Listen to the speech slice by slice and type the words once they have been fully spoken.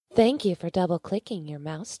Thank you for double-clicking your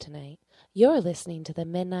mouse tonight. You're listening to the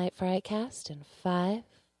Midnight Frightcast in 5,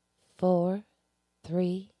 4,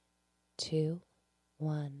 3, 2,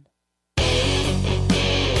 1.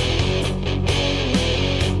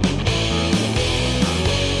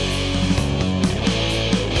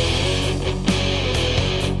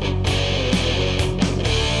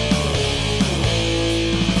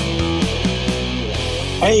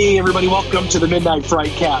 Hey everybody, welcome to the Midnight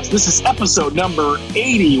Frightcast. This is episode number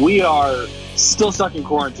 80. We are still stuck in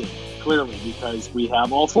quarantine, clearly, because we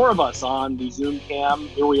have all four of us on the Zoom cam.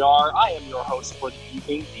 Here we are. I am your host for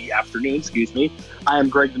the afternoon. I am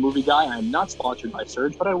Greg the Movie Guy. I am not sponsored by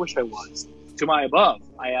Surge, but I wish I was. To my above,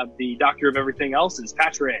 I have the doctor of everything else, is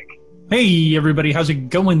Patrick. Hey everybody, how's it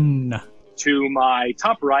going? To my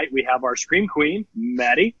top right, we have our Scream Queen,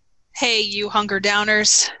 Maddie. Hey, you hunger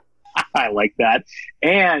downers. I like that.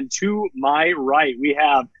 And to my right, we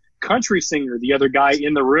have country singer, the other guy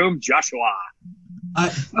in the room, Joshua.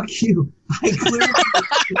 Fuck you.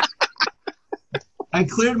 I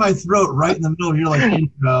cleared my throat right in the middle of your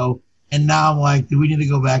intro, and now I'm like, do we need to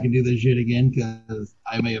go back and do this shit again? Because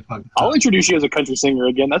I may have fucked up. I'll introduce you as a country singer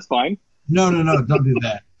again. That's fine. No, don't do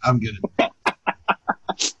that. I'm good.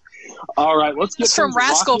 All right, let's get It's from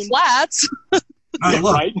Rascal rocking. Flats. All right,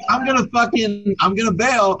 look, Right? I'm gonna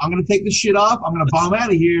bail. I'm gonna take this shit off. I'm gonna bomb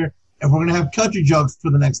out of here, and we're gonna have country jokes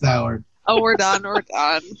for the next hour. Oh, we're done.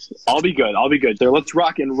 I'll be good. So let's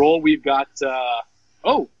rock and roll. We've got,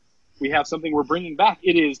 we have something we're bringing back.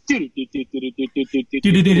 It is, it's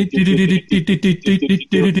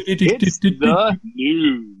the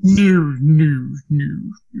news.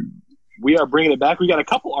 We are bringing it back. We got a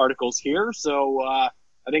couple articles here, so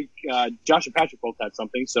I think Josh and Patrick both had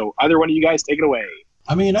something. So either one of you guys take it away.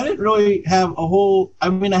 I mean, I didn't really have a whole. I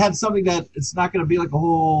mean, I had something that it's not going to be like a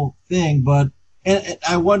whole thing, but and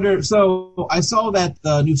I wonder. So I saw that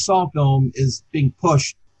the new Saw film is being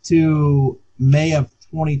pushed to May of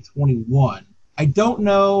 2021. I don't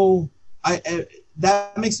know.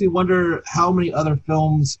 That makes me wonder how many other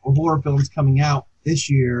films or horror films coming out this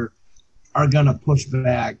year are going to push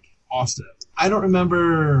back also. I don't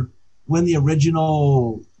remember when the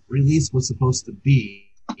original release was supposed to be.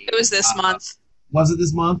 It was this month. Was it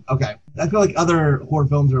this month? Okay. I feel like other horror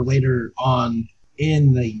films are later on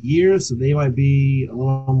in the year, so they might be a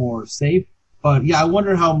little more safe. But yeah, I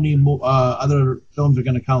wonder how many other films are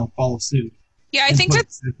going to kind of follow suit. Yeah, I think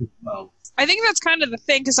that's kind of the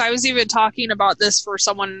thing, because I was even talking about this for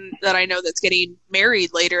someone that I know that's getting married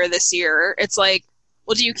later this year. It's like,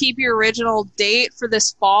 well, do you keep your original date for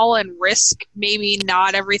this fall and risk maybe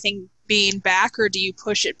not everything being back, or do you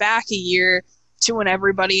push it back a year to when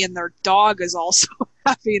everybody and their dog is also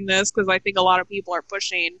having this? Because I think a lot of people are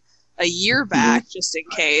pushing a year back just in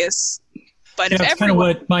case. But yeah, that's kind of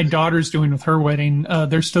what my daughter's doing with her wedding.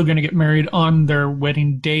 They're still going to get married on their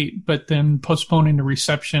wedding date, but then postponing the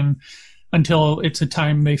reception until it's a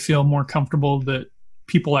time they feel more comfortable, that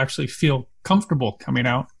people actually feel comfortable coming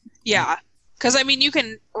out. Yeah. Because, I mean, you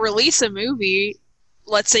can release a movie,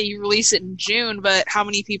 let's say you release it in June, but how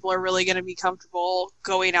many people are really going to be comfortable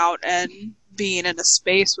going out and being in a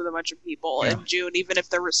space with a bunch of people in June, even if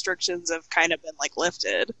the restrictions have kind of been,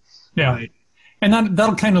 lifted? Yeah. Right. And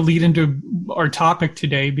that'll kind of lead into our topic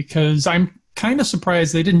today, because I'm kind of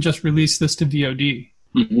surprised they didn't just release this to VOD.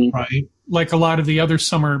 Mm-hmm. Right. Like a lot of the other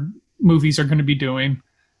summer movies are going to be doing.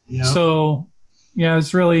 Yeah. So, yeah,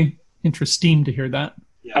 it's really interesting to hear that.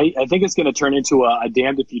 Yeah. I think it's going to turn into a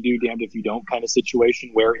damned if you do, damned if you don't kind of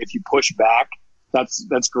situation, where if you push back,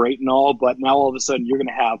 that's great and all, but now all of a sudden you're going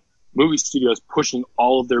to have movie studios pushing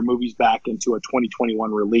all of their movies back into a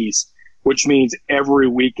 2021 release, which means every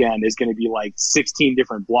weekend is going to be 16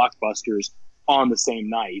 different blockbusters on the same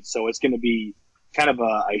night. So it's going to be kind of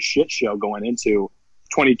a shit show going into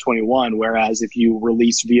 2021, whereas if you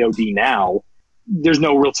release VOD now, there's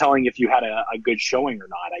no real telling if you had a good showing or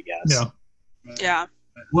not, I guess. Yeah. Yeah.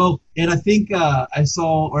 Well, and I think I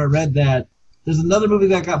saw or I read that there's another movie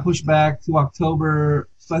that got pushed back to October.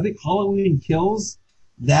 So I think Halloween Kills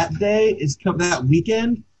that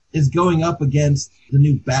weekend is going up against the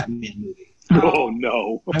new Batman movie. Oh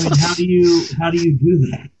no! I mean, how do you do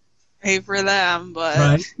that? Pay for them, but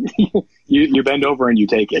Right? you bend over and you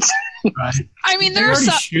take it. Right. I mean, Did they there's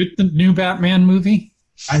already shoot the new Batman movie?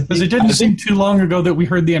 Because it didn't seem too long ago that we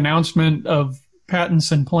heard the announcement of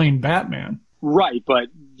Pattinson playing Batman. Right, but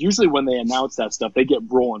usually when they announce that stuff, they get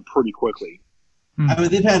rolling pretty quickly. I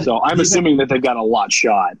mean, So I'm assuming that they've got a lot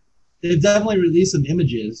shot. They've definitely released some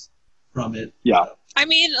images from it. Yeah. I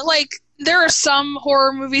mean, there are some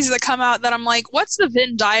horror movies that come out that I'm like, what's the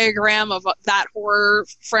Venn diagram of that horror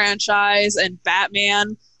franchise and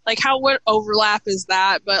Batman? like what overlap is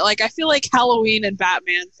that? But like I feel like Halloween and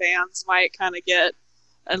Batman fans might kind of get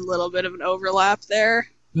a little bit of an overlap there.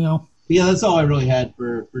 Yeah, that's all I really had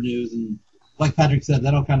for news, and like Patrick said,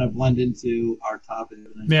 that'll kind of blend into our topic.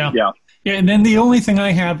 Yeah, and then the only thing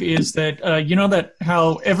I have is that you know that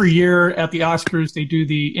how every year at the Oscars they do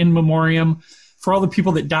the in memoriam for all the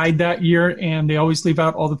people that died that year, and they always leave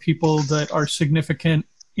out all the people that are significant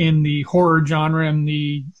in the horror genre and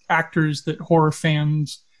the actors that horror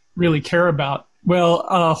fans really care about. Well,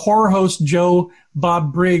 horror host Joe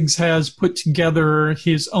Bob Briggs has put together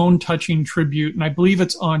his own touching tribute, and I believe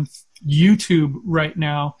it's on YouTube right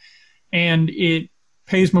now, and it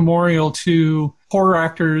pays memorial to horror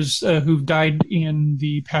actors who've died in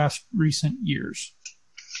the past recent years.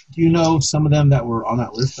 Do you know some of them that were on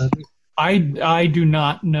that list, I think? I do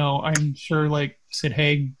not know. I'm sure like Sid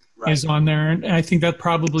Haig is on there, and I think that's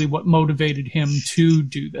probably what motivated him to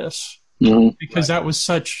do this. Because that was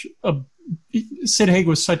such a Sid Haig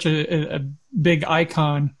was such a big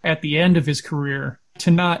icon at the end of his career.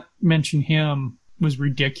 To not mention him was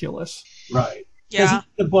ridiculous. Right. Yeah.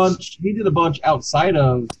 He did a bunch outside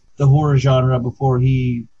of the horror genre before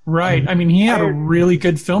he... Right. I mean, he had a really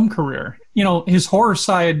good film career. You know, his horror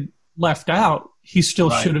side left out. He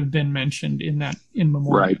still should have been mentioned in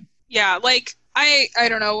memoriam. Right. Yeah, like, I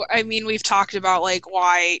don't know. I mean, we've talked about, like,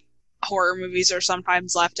 why horror movies are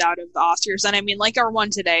sometimes left out of the Oscars. And I mean, like, our one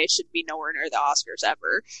today should be nowhere near the Oscars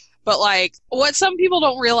ever. But, like, what some people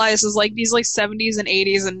don't realize is, like, these, like, 70s and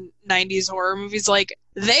 80s and 90s horror movies, like,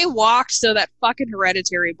 they walked so that fucking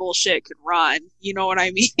Hereditary bullshit could run. You know what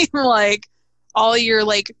I mean? Like, all your,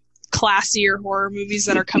 like, classier horror movies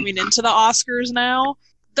that are coming into the Oscars now,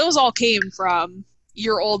 those all came from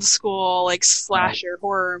your old school, like, slasher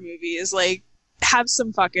horror movies. Like, have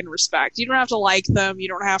some fucking respect. You don't have to like them. You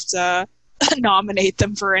don't have to nominate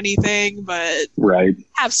them for anything, but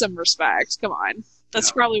have some respect. Come on.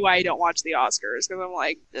 That's probably why I don't watch the Oscars, because I'm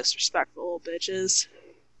like, disrespectful bitches.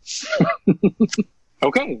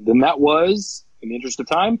 Okay, then that was, in the interest of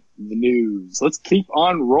time, the news. Let's keep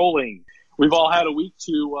on rolling. We've all had a week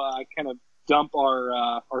to kind of dump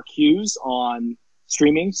our cues on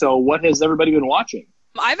streaming. So what has everybody been watching?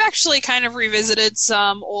 I've actually kind of revisited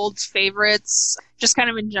some old favorites, just kind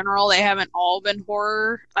of in general. They haven't all been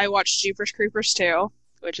horror. I watched Jeepers Creepers 2,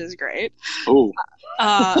 which is great. Oh.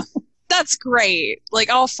 That's great. Like,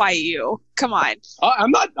 I'll fight you. Come on.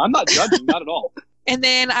 I'm not judging, not at all. And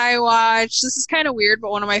then I watched, this is kind of weird,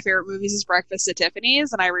 but one of my favorite movies is Breakfast at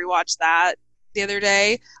Tiffany's, and I rewatched that the other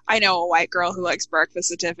day. I know a white girl who likes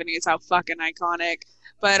Breakfast at Tiffany's. How fucking iconic.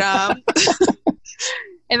 But,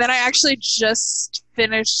 and then I actually just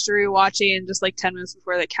finished rewatching, just like 10 minutes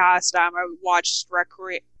before the cast, I watched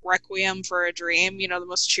Requiem for a Dream, you know, the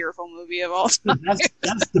most cheerful movie of all time.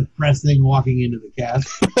 That's depressing walking into the cast.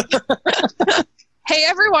 Hey,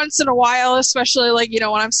 every once in a while, especially like, you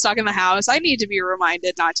know, when I'm stuck in the house, I need to be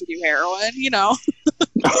reminded not to do heroin, you know.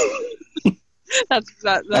 that's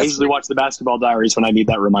I usually watch the Basketball Diaries when I need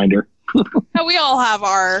that reminder. We all have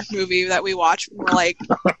our movie that we watch when we're like,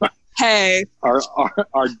 hey. Our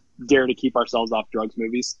dare to keep ourselves off drugs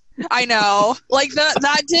movies. I know. Like,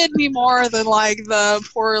 that did me more than, like, the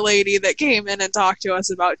poor lady that came in and talked to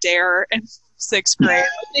us about Dare in 6th grade.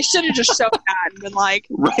 They should have just shown that and been like,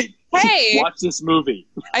 hey. Watch this movie.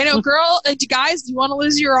 I know, guys, do you want to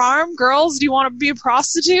lose your arm? Girls, do you want to be a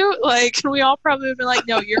prostitute? Like, and we all probably have been like,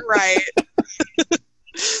 no, you're right.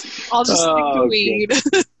 I'll just stick to weed.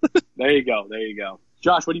 There you go.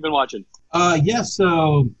 Josh, what have you been watching?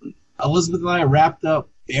 So Elizabeth and I wrapped up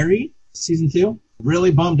Barry season 2.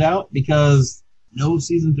 Really bummed out because no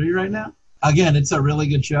season 3 right now. Again, it's a really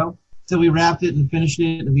good show. So we wrapped it and finished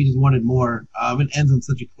it, and we just wanted more. It ends on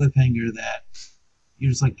such a cliffhanger that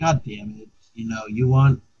you're just like, God damn it! You know, you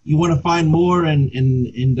want to find more and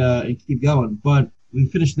keep going. But we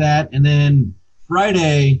finished that, and then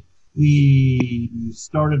Friday we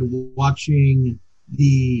started watching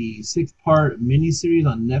the 6-part miniseries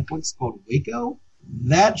on Netflix called Waco.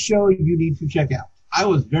 That show you need to check out. I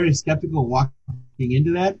was very skeptical walking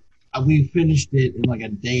into that. We finished it in like a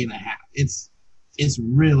day and a half. It's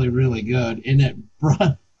really, really good. And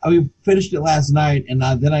we finished it last night, and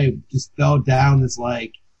then I just fell down this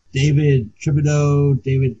like David Thibodeau,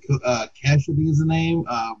 David Cash, I think is the name,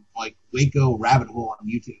 like Waco rabbit hole on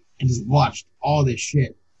YouTube, and just watched all this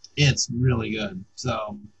shit. It's really good.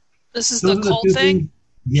 So this is the cult thing?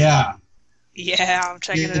 Yeah. Yeah, I'm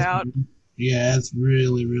checking it out. Yeah, it's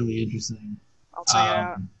really, really interesting. I'll check it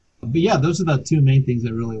out. But yeah, those are the 2 main things I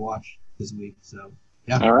really watched this week. So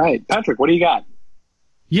yeah. All right, Patrick, what do you got?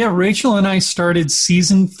 Yeah, Rachel and I started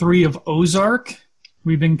season 3 of Ozark,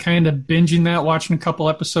 We've been kind of binging that, watching a couple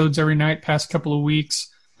episodes every night past couple of weeks.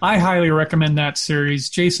 I highly recommend that series.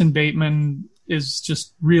 Jason Bateman is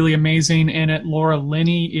just really amazing in it. Laura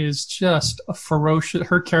Linney is just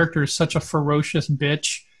her character is such a ferocious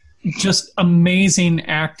bitch. Just amazing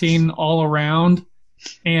acting all around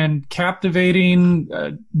and captivating,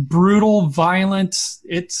 brutal, violent.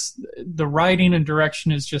 The writing and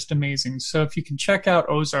direction is just amazing. So if you can check out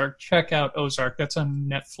Ozark, check out Ozark. That's on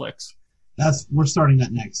Netflix. We're starting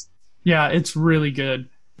that next. Yeah, it's really good.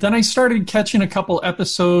 Then I started catching a couple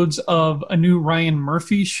episodes of a new Ryan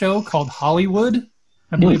Murphy show called Hollywood.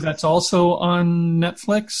 I believe that's also on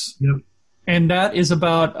Netflix. Yep. And that is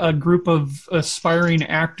about a group of aspiring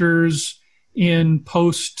actors in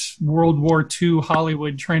post-World War II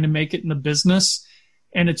Hollywood trying to make it in the business.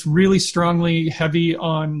 And it's really strongly heavy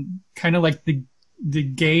on kind of like the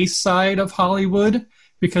gay side of Hollywood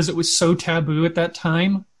because it was so taboo at that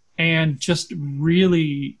time. And just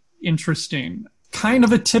really interesting. Kind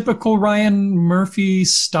of a typical Ryan Murphy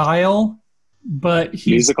style, but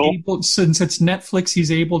he's able, since it's Netflix,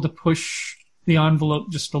 he's able to push the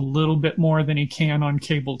envelope just a little bit more than he can on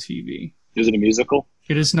cable TV. Is it a musical?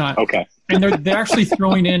 It is not. Okay. And they're actually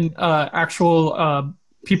throwing in actual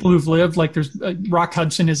people who've lived, like there's Rock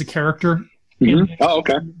Hudson is a character. Mm-hmm. Oh,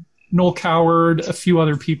 okay. Noel Coward, a few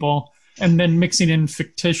other people, and then mixing in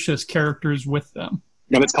fictitious characters with them.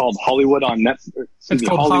 And it's called Hollywood on Netflix. It's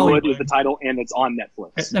called Hollywood is the title, and it's on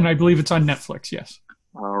Netflix. And I believe it's on Netflix, yes.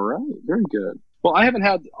 All right. Very good. Well, I haven't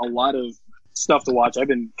had a lot of stuff to watch. I've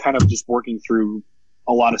been kind of just working through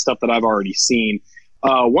a lot of stuff that I've already seen.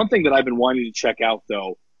 One thing that I've been wanting to check out,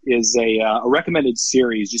 though, is a recommended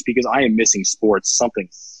series, just because I am missing sports, something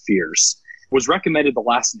fierce. Was recommended The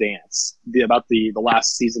Last Dance, about the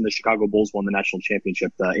last season the Chicago Bulls won the national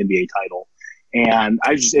championship, the NBA title. And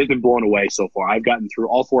it's been blown away so far. I've gotten through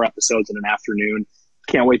all 4 episodes in an afternoon.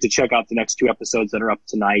 Can't wait to check out the next 2 episodes that are up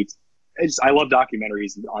tonight. I love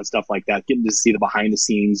documentaries on stuff like that, getting to see the behind the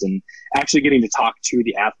scenes and actually getting to talk to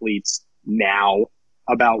the athletes now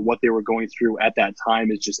about what they were going through at that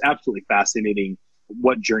time is just absolutely fascinating,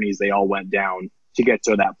 what journeys they all went down to get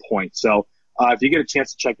to that point. So if you get a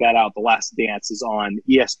chance to check that out, The Last Dance is on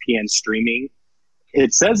ESPN streaming.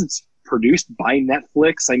 It says it's produced by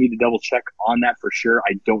Netflix. I need to double check on that for sure.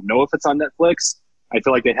 I don't know if it's on Netflix. I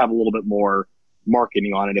feel like they'd have a little bit more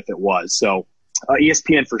marketing on it if it was. So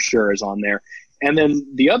ESPN for sure is on there. And then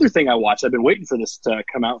the other thing I watched, I've been waiting for this to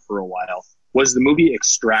come out for a while, was the movie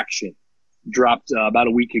Extraction. Dropped about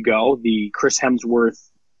a week ago, the Chris Hemsworth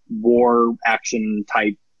war action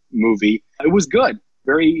type movie. It was good.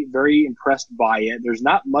 Very, very impressed by it. There's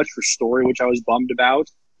not much for story, which I was bummed about.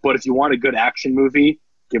 But if you want a good action movie,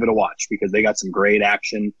 give it a watch because they got some great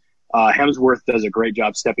action. Hemsworth does a great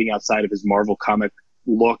job stepping outside of his Marvel comic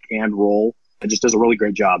look and role and just does a really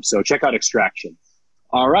great job. So check out Extraction.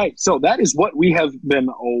 All right. So that is what we have been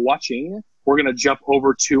watching. We're going to jump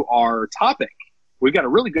over to our topic. We've got a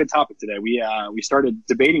really good topic today. We started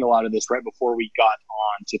debating a lot of this right before we got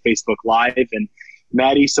on to Facebook Live, and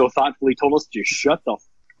Maddie so thoughtfully told us to shut the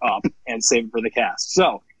up and save it for the cast.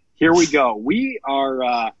 So here we go.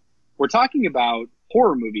 We're talking about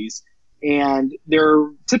horror movies and their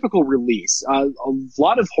typical release. A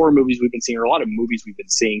lot of horror movies we've been seeing, or a lot of movies we've been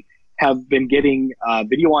seeing, have been getting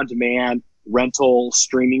video on demand, rental,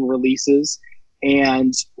 streaming releases.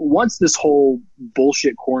 And once this whole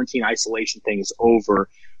bullshit quarantine isolation thing is over,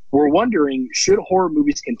 we're wondering, should horror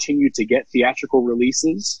movies continue to get theatrical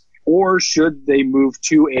releases, or should they move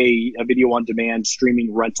to a video on demand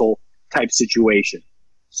streaming rental type situation?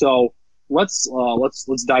 So let's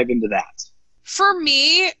dive into that. For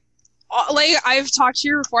me, like I've talked to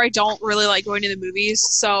you before, I don't really like going to the movies,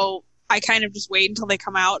 so I kind of just wait until they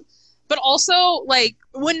come out. But also, like,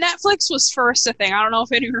 when Netflix was first a thing, I don't know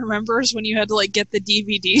if anyone remembers when you had to, like, get the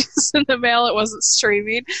DVDs in the mail, it wasn't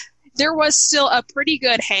streaming. There was still a pretty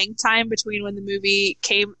good hang time between when the movie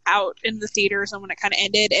came out in the theaters and when it kind of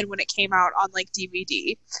ended and when it came out on, like,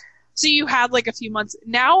 DVD. So you had, like, a few months.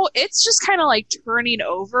 Now it's just kind of, like, turning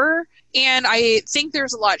over. And I think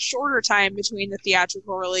there's a lot shorter time between the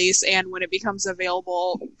theatrical release and when it becomes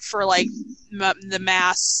available for, like, the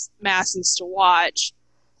masses to watch.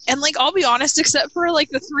 And, like, I'll be honest, except for, like,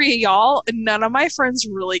 the 3 of y'all, none of my friends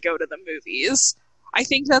really go to the movies. I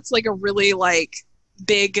think that's, like, a really, like,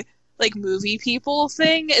 big, like, movie people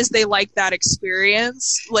thing, is they like that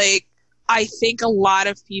experience. Like, I think a lot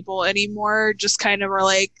of people anymore just kind of are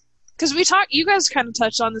like, because you guys kind of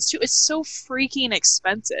touched on this, too, it's so freaking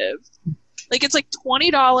expensive. Like, it's, like,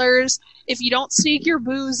 $20. if you don't sneak your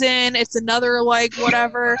booze in, it's another, like,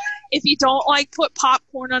 whatever. If you don't, like, put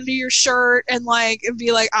popcorn under your shirt and, like, and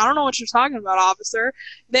be like, I don't know what you're talking about, officer,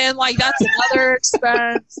 then, like, that's another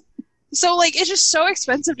expense. So, like, it's just so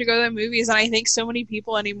expensive to go to the movies, and I think so many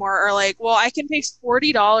people anymore are like, well, I can pay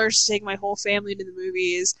 $40 to take my whole family to the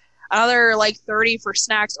movies, another, like, $30 for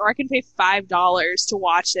snacks, or I can pay $5 to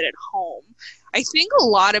watch it at home. I think a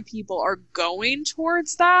lot of people are going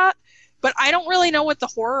towards that, but I don't really know what the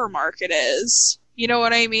horror market is. You know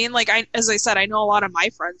what I mean? Like, as I said, I know a lot of my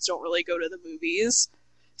friends don't really go to the movies,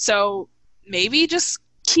 so maybe just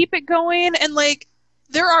keep it going, and, like,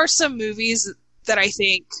 there are some movies that I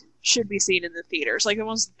think should be seen in the theaters, like the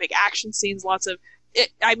ones with big action scenes, lots of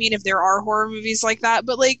it. I mean, if there are horror movies like that,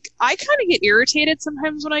 but, like, I kind of get irritated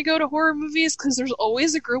sometimes when I go to horror movies because there's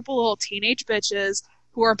always a group of little teenage bitches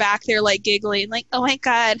who are back there, like, giggling, like, oh my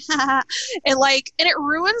god, and, like, and it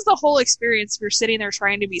ruins the whole experience if you're sitting there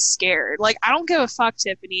trying to be scared. Like, I don't give a fuck,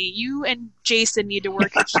 Tiffany. You and Jason need to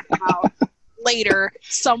work it out later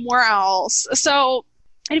somewhere else. So,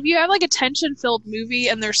 and if you have, like, a tension-filled movie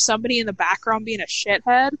and there's somebody in the background being a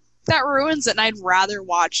shithead, that ruins it, and I'd rather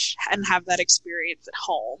watch and have that experience at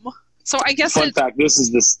home. So I guess fun fact: this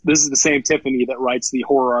is the same Tiffany that writes the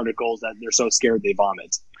horror articles that they're so scared they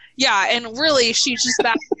vomit. Yeah, and really, she's just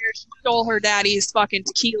back there. She stole her daddy's fucking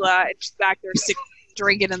tequila, and she's back there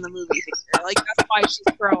drinking in the movie theater. Like, that's why she's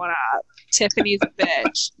throwing up. Tiffany's a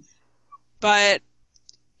bitch. But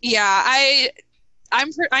yeah,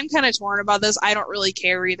 I'm kind of torn about this. I don't really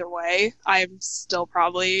care either way. I'm still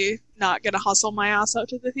probably not going to hustle my ass out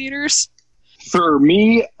to the theaters. For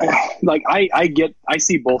me, like, I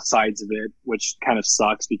see both sides of it, which kind of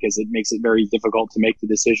sucks because it makes it very difficult to make the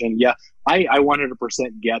decision. Yeah, I 100%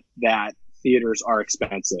 get that theaters are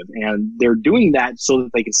expensive, and they're doing that so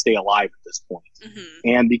that they can stay alive at this point. Mm-hmm.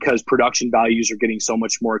 And because production values are getting so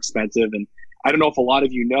much more expensive, and I don't know if a lot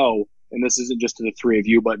of you know, and this isn't just to the three of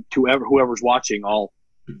you, but to whoever's watching, all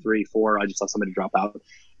 3, 4, I just saw somebody drop out.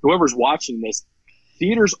 Whoever's watching this,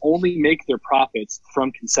 theaters only make their profits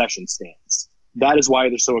from concession stands. That is why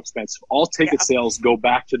they're so expensive. All ticket sales go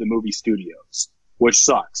back to the movie studios, which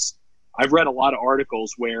sucks. I've read a lot of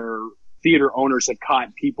articles where theater owners have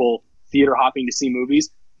caught people theater hopping to see movies.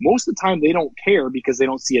 Most of the time they don't care because they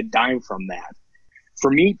don't see a dime from that. For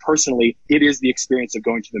me personally, it is the experience of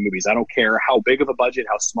going to the movies. I don't care how big of a budget,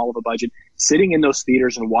 how small of a budget. Sitting in those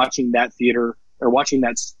theaters and watching that theater or watching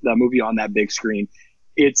that movie on that big screen,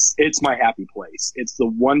 it's my happy place. It's the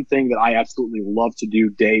one thing that I absolutely love to do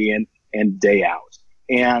day in and day out.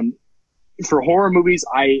 And for horror movies,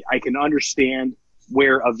 I can understand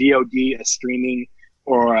where a VOD, a streaming,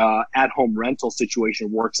 or a at-home rental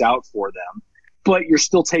situation works out for them. But you're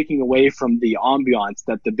still taking away from the ambiance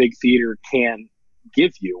that the big theater can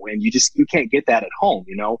give you, and you can't get that at home.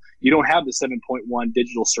 You know, you don't have the 7.1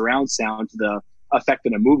 digital surround sound to the effect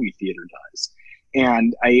that a movie theater does.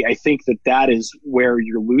 And I think that is where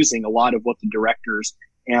you're losing a lot of what the directors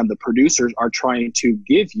and the producers are trying to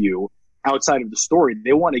give you outside of the story.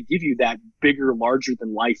 They want to give you that bigger, larger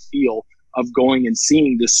than life feel of going and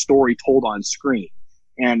seeing this story told on screen.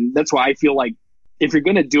 And that's why I feel like if you're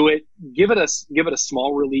going to do it, give it a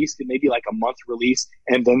small release, maybe like a month release,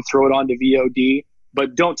 and then throw it onto VOD,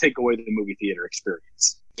 but don't take away the movie theater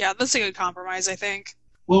experience. Yeah, that's a good compromise, I think.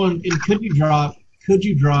 Well, and could you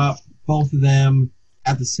drop both of them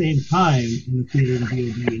at the same time in the theater and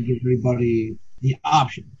VOD and give everybody the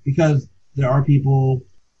option? Because there are people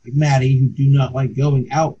like Maddie who do not like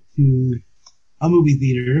going out to a movie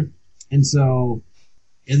theater, and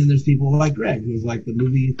then there's people like Greg who's like the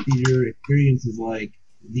movie theater experience is like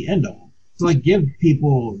the end all. So like give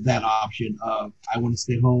people that option of I want to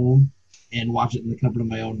stay home and watch it in the comfort of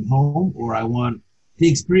my own home, or I want the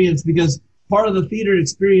experience, because part of the theater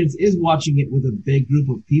experience is watching it with a big group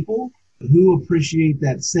of people who appreciate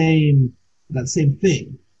that same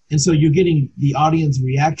thing. And so you're getting the audience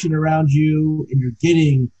reaction around you, and you're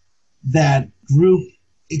getting that group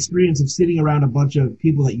experience of sitting around a bunch of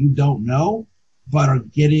people that you don't know, but are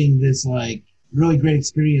getting this like really great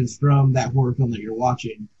experience from that horror film that you're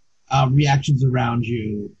watching, reactions around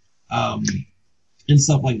you, and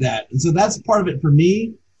stuff like that. And so that's part of it for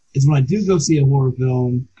me, is when I do go see a horror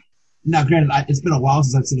film. Now, granted, it's been a while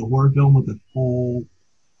since I've seen a horror film with a full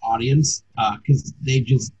audience, because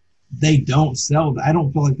they don't sell. I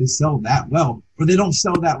don't feel like they sell that well, or they don't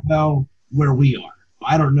sell that well where we are.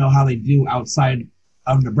 I don't know how they do outside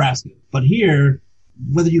of Nebraska, but here,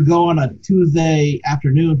 whether you go on a Tuesday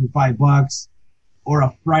afternoon for $5 or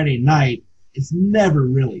a Friday night, it's never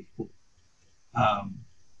really full.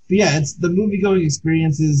 But yeah, it's the movie going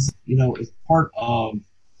experience is part of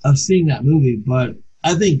seeing that movie, but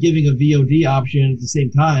I think giving a VOD option at the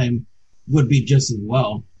same time would be just as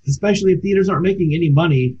well, especially if theaters aren't making any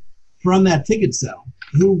money from that ticket sale.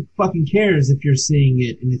 Who fucking cares if you're seeing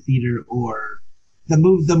it in the theater or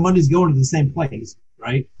the money's going to the same place,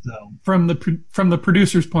 right? So from the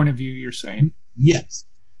producer's point of view, you're saying? Yes.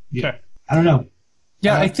 Yeah. Okay. I don't know.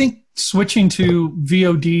 Yeah, I think switching to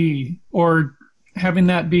VOD or having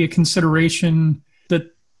that be a consideration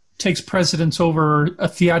that takes precedence over a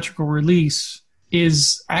theatrical release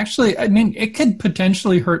is actually, I mean, it could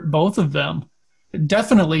potentially hurt both of them.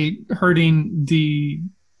 Definitely hurting the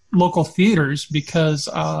local theaters because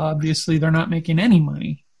obviously they're not making any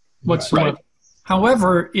money whatsoever. Right.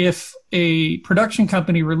 However, if a production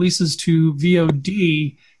company releases to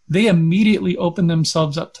VOD, they immediately open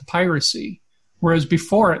themselves up to piracy. Whereas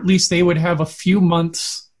before, at least they would have a few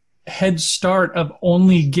months head start of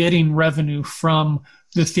only getting revenue from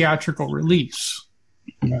the theatrical release.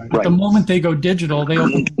 Right. But the moment they go digital, they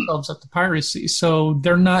open themselves up to piracy. So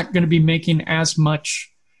they're not going to be making as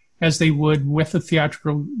much as they would with a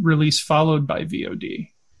theatrical release followed by VOD.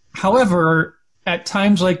 However, at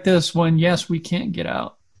times like this, when, yes, we can't get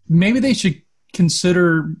out, maybe they should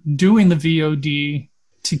consider doing the VOD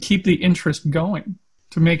to keep the interest going,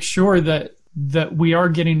 to make sure that we are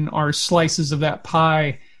getting our slices of that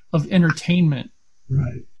pie of entertainment.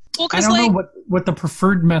 Right. Well, I don't know what the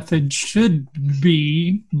preferred method should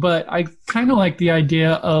be, but I kind of like the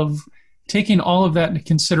idea of taking all of that into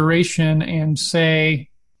consideration and say,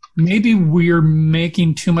 maybe we're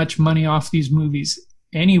making too much money off these movies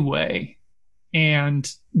anyway,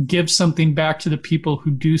 and give something back to the people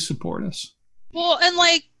who do support us. Well, and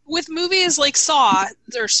like with movies like Saw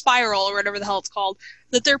or Spiral or whatever the hell it's called,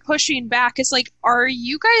 that they're pushing back, it's like, are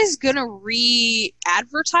you guys gonna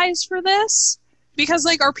re-advertise for this? Because,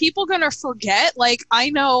 like, are people gonna forget? Like, I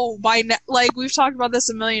know like, we've talked about this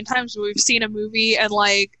a million times, but we've seen a movie and,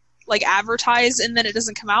 like advertise, and then it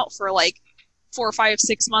doesn't come out for, like, 4, 5,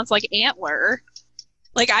 6 months, like Antler.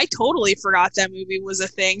 Like, I totally forgot that movie was a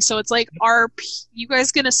thing. So it's like, are you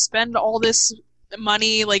guys gonna spend all this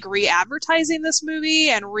money, like, re-advertising this movie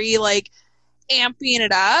and amping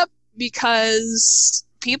it up? Because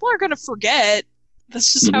people are gonna forget.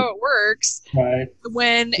 That's just how it works. Right.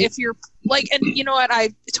 If you're like, and you know what,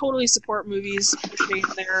 I totally support movies pushing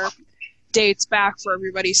their dates back for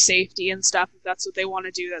everybody's safety and stuff. If that's what they want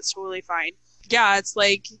to do, that's totally fine. Yeah, it's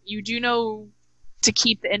like, you do know, to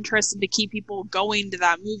keep the interest and to keep people going to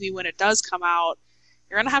that movie when it does come out,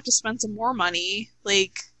 you're gonna have to spend some more money,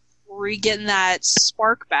 like, getting that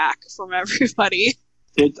spark back from everybody.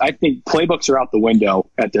 I think playbooks are out the window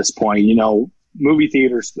at this point. You know, movie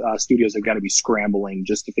theaters, studios have got to be scrambling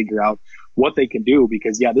just to figure out what they can do,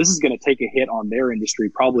 because this is going to take a hit on their industry,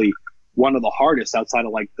 probably one of the hardest outside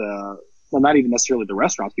of not even necessarily the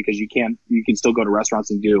restaurants, because you can still go to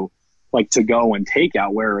restaurants and do like to go and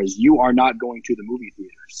takeout, whereas you are not going to the movie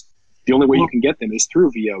theaters. The only way you can get them is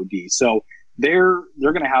through VOD. So they're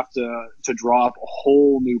going to have to draw up a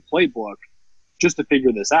whole new playbook just to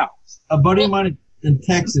figure this out. A buddy of mine in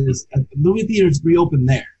Texas, movie theaters reopened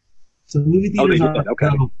there. So movie theaters are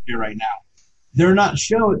here right now. They're not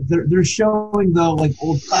showing. They're showing though, like,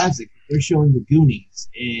 old classics. They're showing the Goonies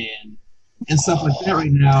and stuff like that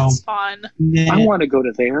right now. That's fun. Then, I want to go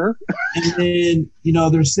to there. And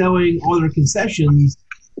then they're selling all their concessions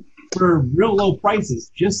for real low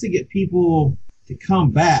prices just to get people to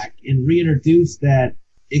come back and reintroduce that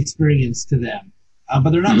experience to them.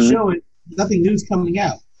 But they're not showing. Nothing new's coming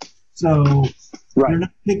out. So they're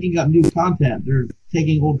not picking up new content. They're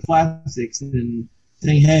taking old classics and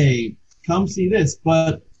saying, hey, come see this.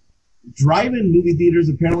 But drive-in movie theaters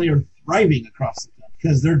apparently are thriving across the country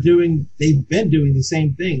because they've been doing the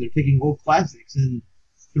same thing. They're taking old classics and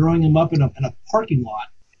throwing them up in a parking lot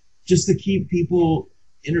just to keep people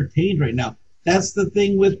entertained right now. That's the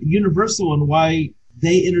thing with Universal and why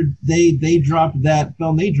they dropped that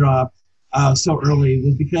film they dropped so early,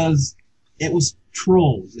 was because it was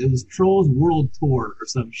Trolls. It was Trolls World Tour or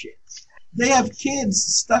some shit. They have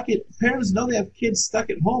kids parents know they have kids stuck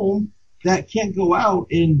at home that can't go out,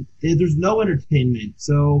 and there's no entertainment.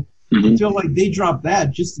 So I feel like they dropped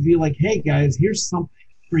that just to be like, hey guys, here's something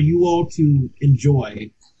for you all to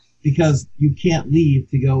enjoy, because you can't leave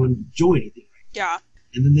to go enjoy anything. Yeah.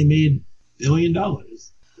 And then they made $1 billion.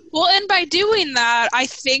 Well, and by doing that, I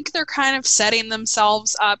think they're kind of setting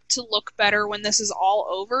themselves up to look better when this is all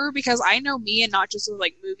over, because I know me, and not just with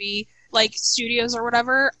like movie like studios or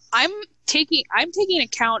whatever, I'm taking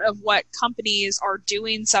account of what companies are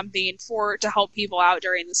doing something to help people out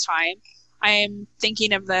during this time. I am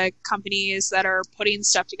thinking of the companies that are putting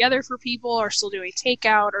stuff together for people, or still doing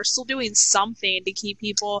takeout, or still doing something to keep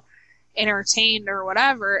people entertained or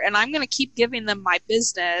whatever, and I'm going to keep giving them my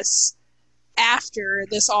business after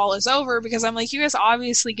this all is over, because I'm like, you guys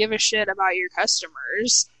obviously give a shit about your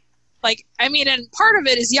customers. Like, I mean, and part of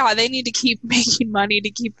it is, yeah, they need to keep making money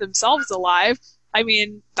to keep themselves alive. I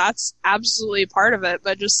mean, that's absolutely part of it,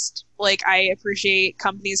 but just, like, I appreciate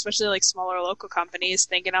companies, especially, like, smaller local companies,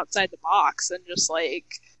 thinking outside the box and just, like,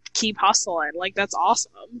 keep hustling. Like, that's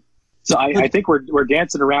awesome. So I think we're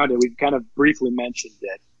dancing around it. We've kind of briefly mentioned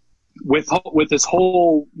it. With this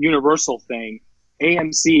whole Universal thing,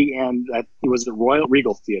 AMC and was it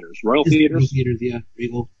Regal Theaters? Royal Theaters? Yeah,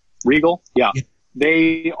 Regal? Yeah.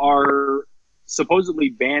 They are supposedly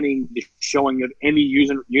banning the showing of any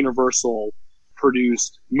Universal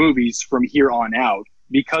produced movies from here on out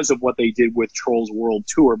because of what they did with Trolls World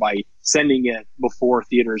Tour by sending it before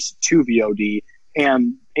theaters to VOD,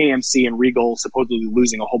 and AMC and Regal supposedly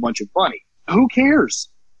losing a whole bunch of money. Who cares?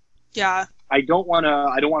 Yeah. I don't want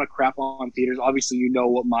to crap on theaters. Obviously, you know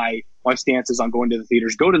what my stance is on going to the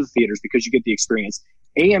theaters. Go to the theaters because you get the experience.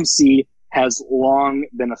 AMC has long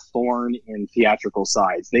been a thorn in theatrical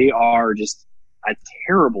sides. They are just a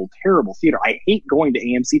terrible, terrible theater. I hate going to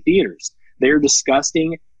AMC theaters. They're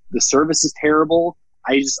disgusting. The service is terrible.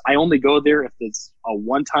 I only go there if it's a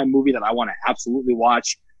one-time movie that I want to absolutely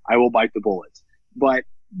watch. I will bite the bullet. But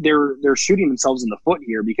they're shooting themselves in the foot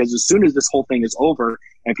here, because as soon as this whole thing is over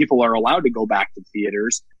and people are allowed to go back to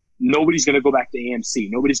theaters, nobody's going to go back to AMC.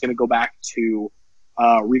 Nobody's going to go back to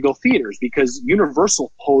Regal Theaters, because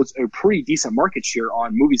Universal holds a pretty decent market share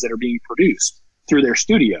on movies that are being produced through their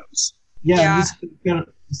studios. Yeah. Just to kind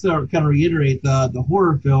of reiterate, the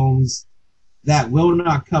horror films that will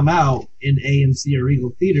not come out in AMC or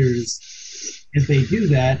Regal Theaters, if they do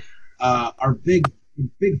that, are big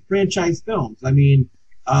franchise films. I mean,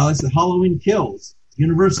 like the Halloween Kills,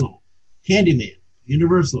 Universal. Candyman,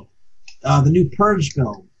 Universal. The new Purge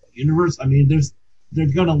film, Universal. I mean, they're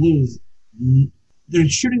gonna lose. They're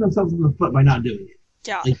shooting themselves in the foot by not doing it.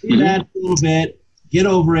 Yeah. Like, do that a little bit, get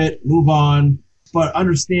over it, move on, but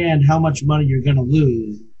understand how much money you're gonna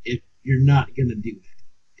lose if you're not gonna do that.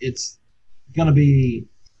 It's gonna be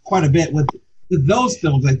quite a bit with those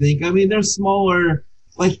films, I think. I mean, they're smaller,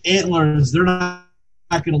 like Antlers. They're not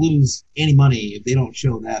going to lose any money if they don't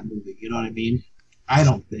show that movie. You know what I mean? I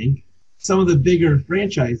don't think. Some of the bigger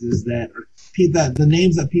franchises that the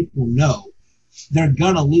names that people know, they're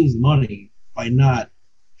going to lose money by not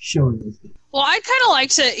showing those things. Well, I'd kind of like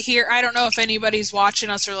to hear, I don't know if anybody's watching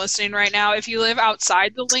us or listening right now, if you live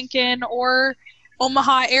outside the Lincoln or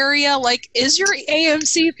Omaha area, like, is your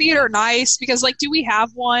AMC theater nice? Because, like, do we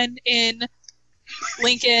have one in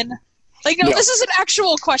Lincoln? Like, no, This is an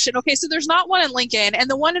actual question. Okay, so there's not one in Lincoln, and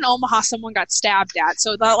the one in Omaha someone got stabbed at.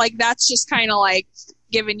 So, that's just kind of like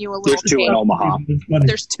giving you a little There's two in Omaha.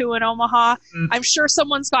 There's two in Omaha. I'm sure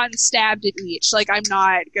someone's gotten stabbed at each. Like, I'm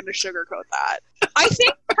not going to sugarcoat that. I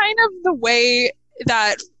think kind of the way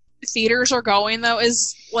that theaters are going, though,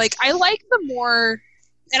 is, like, I like the more...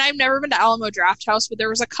 And I've never been to Alamo Drafthouse, but there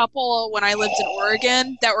was a couple when I lived in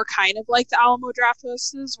Oregon that were kind of like the Alamo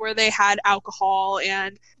Drafthouses, where they had alcohol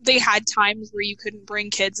and they had times where you couldn't bring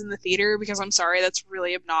kids in the theater, because I'm sorry, that's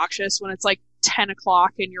really obnoxious when it's like 10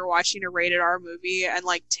 o'clock and you're watching a rated R movie and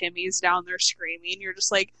like Timmy's down there screaming. You're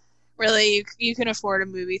just like, really, you can afford a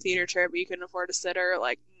movie theater trip, but you couldn't afford a sitter?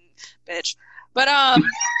 Like, bitch. But,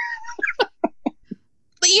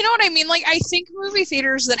 you know what I mean? Like, I think movie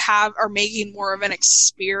theaters that are making more of an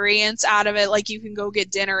experience out of it, like you can go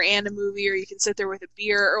get dinner and a movie, or you can sit there with a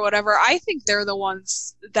beer or whatever. I think they're the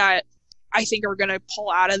ones that I think are going to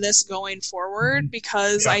pull out of this going forward,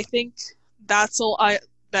 because I think that's a lot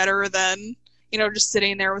better than, just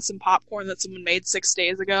sitting there with some popcorn that someone made 6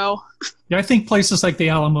 days ago. Yeah, I think places like the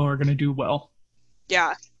Alamo are going to do well.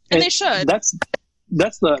 Yeah, and they should.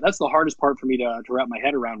 That's the hardest part for me to wrap my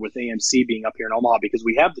head around with AMC being up here in Omaha, because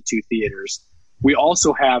we have the two theaters. We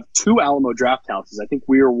also have two Alamo Drafthouses. I think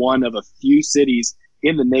we are one of a few cities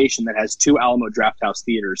in the nation that has two Alamo Drafthouse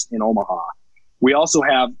theaters in Omaha. We also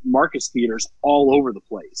have Marcus theaters all over the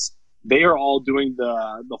place. They are all doing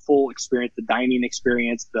the full experience, the dining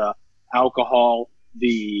experience, the alcohol,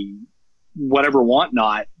 the whatever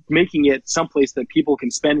whatnot, making it someplace that people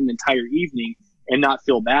can spend an entire evening and not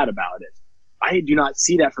feel bad about it. I do not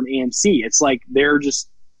see that from AMC. It's like they're just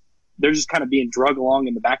kind of being drug along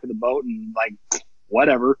in the back of the boat and like,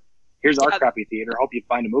 whatever. Here's our crappy theater. Hope you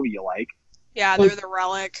find a movie you like. Yeah, they're the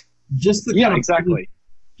relic. Just to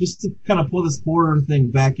kind of pull this horror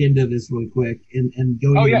thing back into this real quick and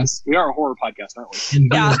go. Oh yes, we are a horror podcast, aren't we?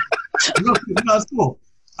 Yeah, that's cool.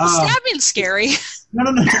 Stabbing's scary. No.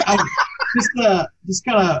 Just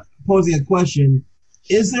kind of posing a question: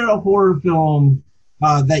 is there a horror film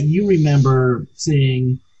that you remember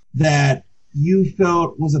seeing that you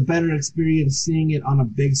felt was a better experience seeing it on a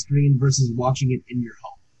big screen versus watching it in your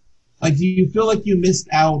home? Like, do you feel like you missed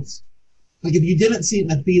out? Like, if you didn't see it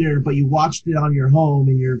in a theater, but you watched it on your home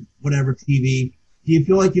in your whatever TV, do you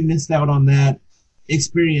feel like you missed out on that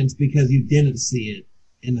experience because you didn't see it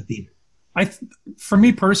in the theater? For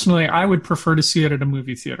me personally, I would prefer to see it at a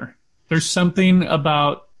movie theater. There's something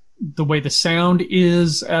about the way the sound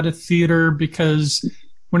is at a theater, because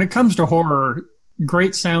when it comes to horror,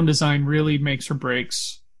 great sound design really makes or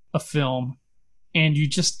breaks a film, and you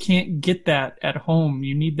just can't get that at home.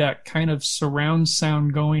 You need that kind of surround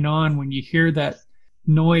sound going on when you hear that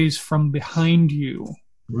noise from behind you,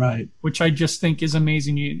 right? Which I just think is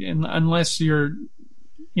amazing. And unless you're,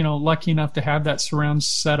 lucky enough to have that surround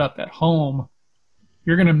set up at home,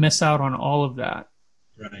 you're going to miss out on all of that.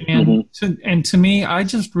 Right. And to me, I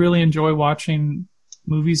just really enjoy watching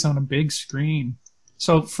movies on a big screen.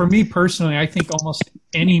 So for me personally, I think almost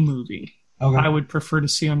any movie I would prefer to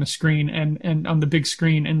see on the screen and on the big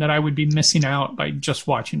screen, and that I would be missing out by just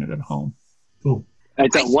watching it at home. Cool. I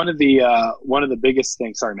think one of the biggest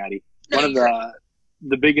things. Sorry, Maddie. One of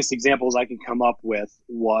the biggest examples I can come up with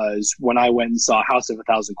was when I went and saw House of a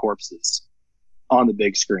Thousand Corpses on the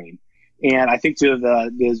big screen. And I think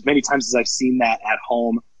as many times as I've seen that at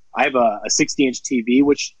home, I have a 60-inch TV,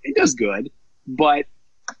 which it does good. But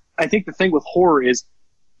I think the thing with horror is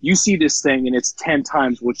you see this thing and it's 10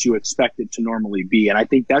 times what you expect it to normally be. And I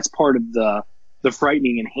think that's part of the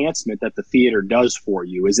frightening enhancement that the theater does for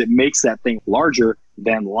you, is it makes that thing larger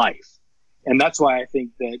than life. And that's why I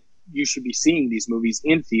think that you should be seeing these movies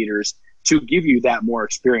in theaters to give you that more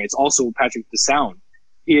experience. Also, Patrick, the sound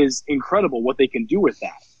is incredible what they can do with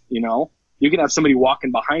that. You can have somebody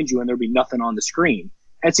walking behind you and there'll be nothing on the screen.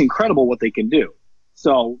 It's incredible what they can do.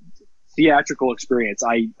 So theatrical experience,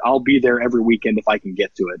 I'll be there every weekend if I can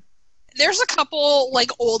get to it. There's a couple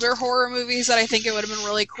older horror movies that I think it would have been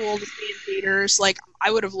really cool to see in theaters.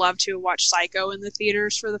 I would have loved to watch Psycho in the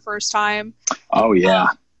theaters for the first time. Oh yeah.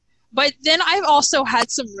 But then I've also had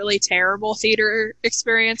some really terrible theater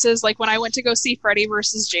experiences, like when I went to go see Freddy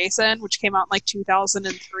vs. Jason, which came out in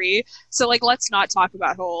 2003. So let's not talk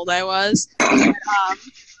about how old I was. And,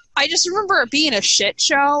 I just remember it being a shit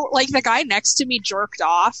show. The guy next to me jerked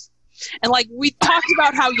off, and we talked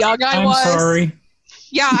about how young I was. I'm sorry.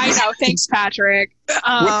 Yeah, I know. Thanks, Patrick.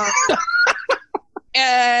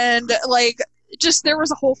 And just there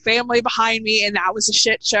was a whole family behind me, and that was a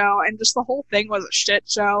shit show, and just the whole thing was a shit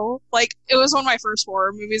show. It was one of my first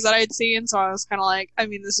horror movies that I'd seen, so I was kind of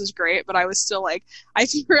this is great, but I was still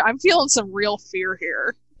I'm feeling some real fear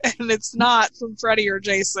here, and it's not from Freddy or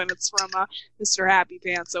Jason, it's from Mr. Happy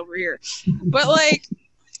Pants over here. But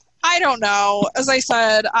I don't know. As I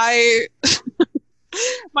said,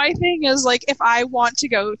 my thing is if I want to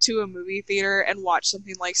go to a movie theater and watch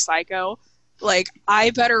something like Psycho,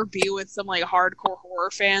 I better be with some hardcore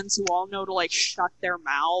horror fans who all know to shut their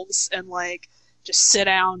mouths and just sit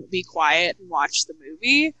down, be quiet, and watch the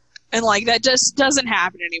movie. And that just doesn't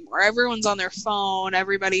happen anymore. Everyone's on their phone.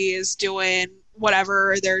 Everybody is doing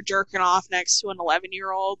whatever. They're jerking off next to an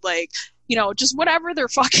 11-year-old. Just whatever they're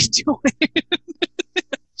fucking doing.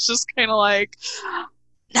 It's just kind of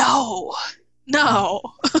no.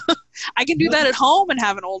 I can do that at home and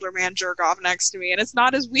have an older man jerk off next to me, and it's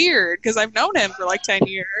not as weird because I've known him for 10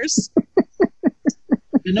 years.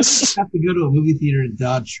 You never have to go to a movie theater and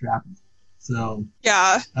dodge shrapnel. So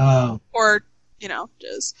yeah, or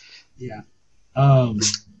just yeah,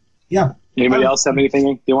 yeah. Anybody else have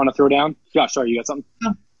anything they want to throw down? Josh, sorry, you got something?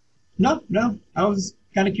 No. I was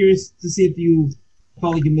kind of curious to see if you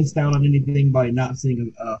felt like you missed out on anything by not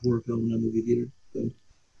seeing a horror film in a movie theater. So.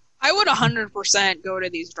 I would 100% go to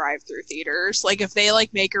these drive-through theaters. If they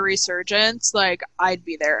make a resurgence, I'd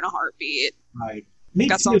be there in a heartbeat. Right. Me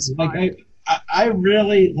too. I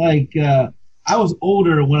really I was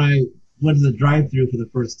older when I went to the drive-through for the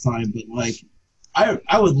first time, but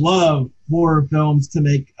I would love horror films to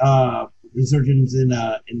make resurgence in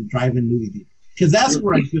drive-in movie theaters, because that's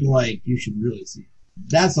where I feel like you should really see it.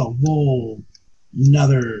 That's a whole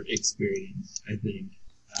another experience, I think.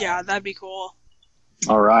 Yeah, that'd be cool.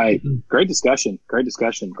 All right. Great discussion. Glad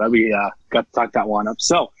we got to talk that one up.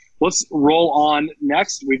 So let's roll on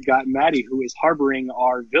next. We've got Maddie, who is harboring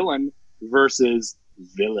our villain versus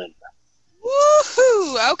villain.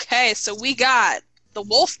 Woohoo! Okay, so we got the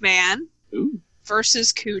Wolfman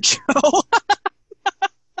versus Cujo.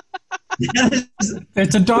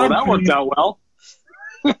 It's a dog. Well, that worked out well.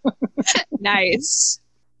 Nice.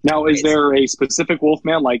 Now, is there a specific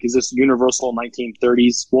Wolfman? Is this Universal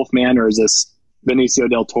 1930s Wolfman, or is this Benicio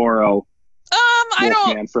del Toro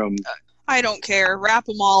I I don't care. Wrap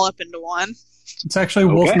them all up into one. It's actually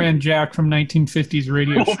Wolfman Jack from 1950s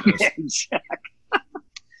radio shows. Wolfman Jack.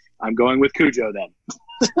 I'm going with Cujo then.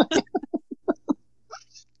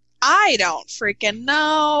 I don't freaking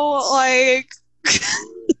know. Like,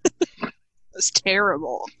 it's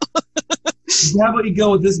terrible. How about you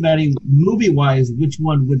go with this, Maddie? Movie-wise, which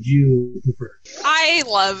one would you prefer? I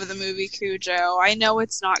love the movie Cujo. I know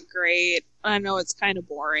it's not great. I know it's kind of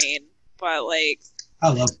boring, but like, I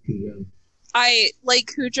love Cujo.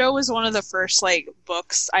 Cujo was one of the first like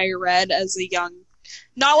books I read as a young.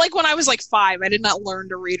 Not like when I was like 5. I did not learn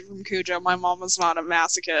to read from Cujo. My mom was not a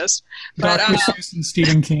masochist. But, Dr. Seuss and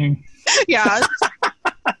Stephen King. Yeah.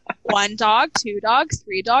 1 dog, 2 dogs,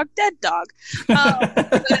 3 dog, dead dog.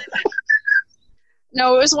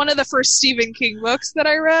 No, it was one of the first Stephen King books that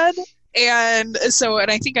I read. And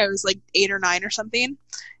I think I was like 8 or 9 or something.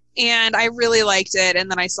 And I really liked it. And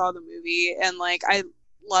then I saw the movie and like, I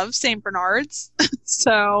love St. Bernards.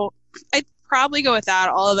 So I'd probably go with that.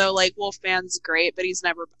 Although like Wolfman's great, but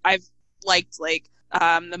I've liked like,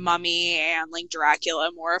 the Mummy and like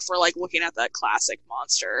Dracula more if we're like looking at that classic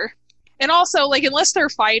monster. And also like, unless they're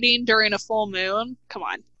fighting during a full moon, come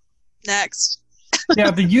on. Next.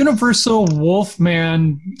 Yeah, the Universal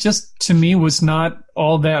Wolfman just to me was not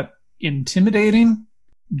all that intimidating,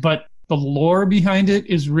 but the lore behind it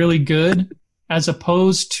is really good as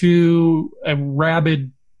opposed to a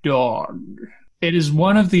rabid dog. It is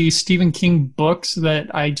one of the Stephen King books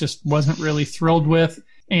that I just wasn't really thrilled with.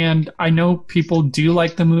 And I know people do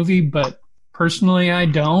like the movie, but personally I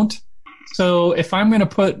don't. So if I'm going to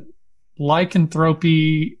put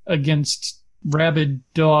lycanthropy against rabid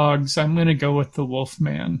dogs, I'm going to go with the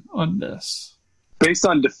Wolfman on this. Based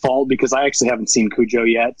on default, because I actually haven't seen Cujo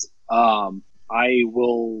yet, I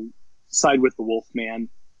will side with the Wolfman.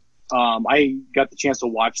 I got the chance to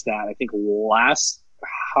watch that, I think, last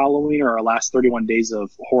Halloween or our last 31 Days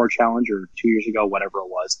of Horror Challenge or 2 years ago, whatever it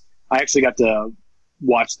was. I actually got to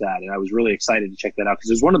watch that, and I was really excited to check that out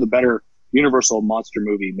because it was one of the better Universal monster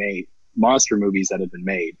movies that have been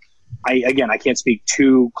made. I can't speak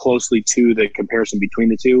too closely to the comparison between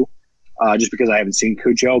the two, just because I haven't seen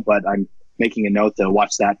Cujo, but I'm making a note to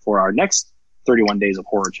watch that for our next 31 Days of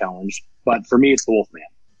Horror Challenge. But for me, it's the Wolfman.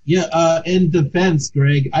 Yeah, in defense,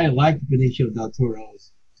 Greg, I like Benicio del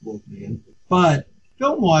Toro's Wolfman. But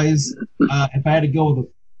film-wise, if I had to go with a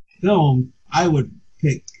film, I would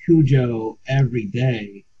pick Cujo every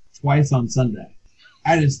day, twice on Sunday.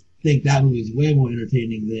 I just think that movie is way more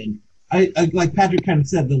entertaining than... I like Patrick kind of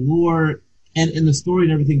said, the lore and the story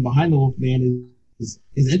and everything behind the Wolfman is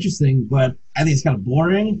interesting, but I think it's kind of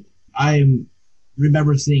boring. I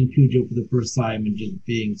remember seeing Cujo for the first time and just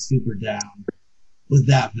being super down with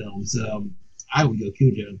that film, so I would go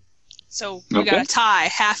Cujo. So we got a tie,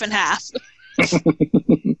 half and half.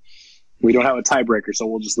 We don't have a tiebreaker, so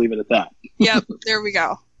we'll just leave it at that. Yep, there we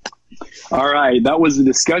go. All right, that was the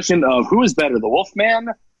discussion of who is better, the Wolfman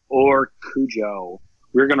or Cujo.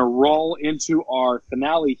 We're going to roll into our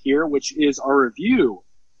finale here, which is our review.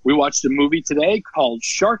 We watched a movie today called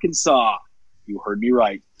Shark and Saw. You heard me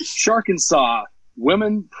right. Shark and Saw,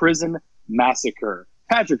 Women Prison Massacre.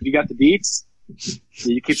 Patrick, you got the deets?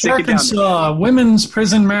 You keep Shark and Saw, Women's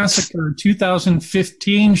Prison Massacre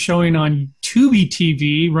 2015, showing on Tubi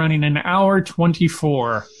TV, running an hour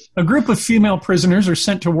 24. A group of female prisoners are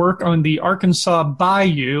sent to work on the Arkansas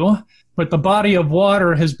Bayou, but the body of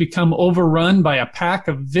water has become overrun by a pack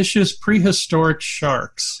of vicious prehistoric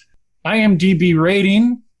sharks. IMDb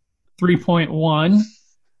rating, 3.1.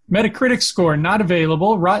 Metacritic score, not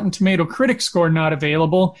available. Rotten Tomato critic score, not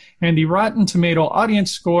available. And the Rotten Tomato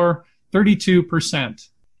audience score, 32%.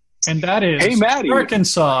 And that is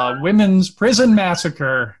Arkansas, Women's Prison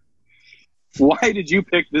Massacre. Why did you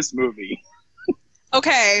pick this movie?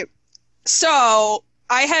 Okay, so...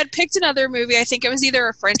 I had picked another movie. I think it was either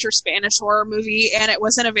a French or Spanish horror movie, and it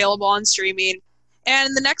wasn't available on streaming. And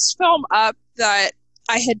the next film up that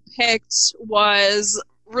I had picked was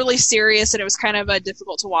really serious, and it was kind of a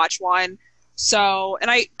difficult to watch one. So,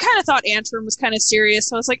 and I kind of thought Antrim was kind of serious,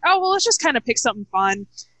 so I was like, oh, well, let's just kind of pick something fun.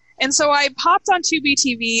 And so I popped on Tubi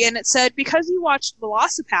TV, and it said, because you watched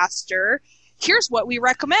Velocipaster, here's what we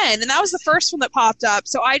recommend. And that was the first one that popped up.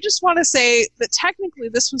 So I just want to say that technically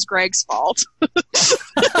this was Greg's fault.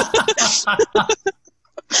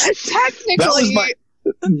 Technically.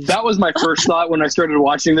 That was my first thought when I started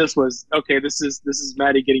watching this was, okay, this is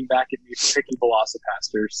Maddie getting back at me for picking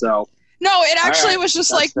Velocipaster. So no, it actually was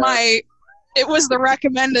just like it was the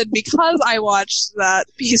recommended because I watched that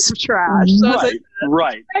piece of trash. So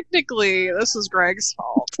right. Technically, this was Greg's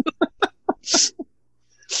fault.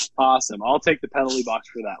 Awesome. I'll take the penalty box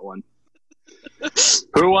for that one.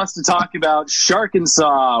 Who wants to talk about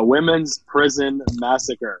Sharkensaw, Women's Prison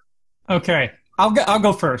Massacre? Okay, I'll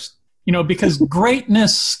go first. Because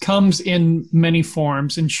greatness comes in many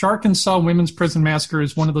forms, and Sharkensaw, Women's Prison Massacre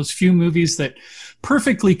is one of those few movies that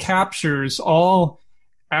perfectly captures all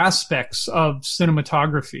aspects of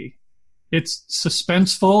cinematography. It's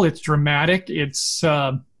suspenseful, it's dramatic, it's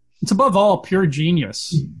above all pure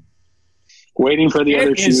genius. Waiting for the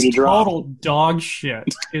other shoe to drop. Total dog shit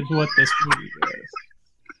is what this movie is.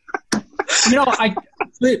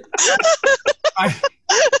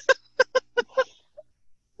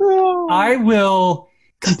 I will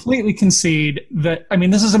completely concede that,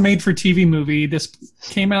 this is a made-for-TV movie. This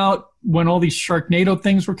came out when all these Sharknado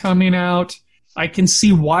things were coming out. I can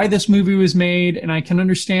see why this movie was made, and I can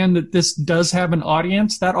understand that this does have an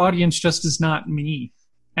audience. That audience just is not me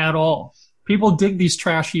at all. People dig these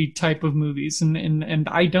trashy type of movies, and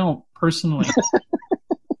I don't, personally.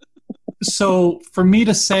 So for me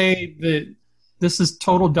to say that this is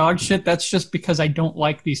total dog shit, that's just because I don't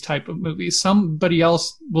like these type of movies. Somebody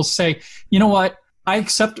else will say, you know what? I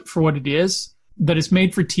accept it for what it is, that it's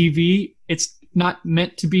made for TV. It's not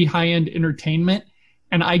meant to be high-end entertainment,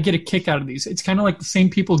 and I get a kick out of these. It's kind of like the same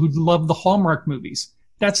people who love the Hallmark movies.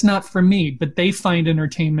 That's not for me, but they find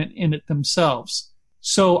entertainment in it themselves.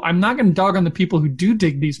 So I'm not going to dog on the people who do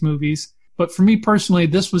dig these movies, but for me personally,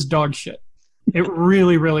 this was dog shit. It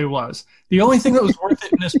really, really was. The only thing that was worth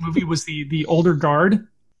it in this movie was the older guard,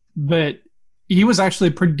 but he was actually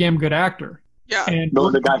a pretty damn good actor. Yeah. And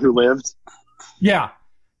the guy who lived? Yeah.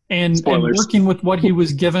 And working with what he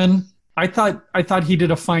was given, I thought he did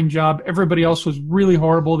a fine job. Everybody else was really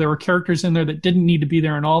horrible. There were characters in there that didn't need to be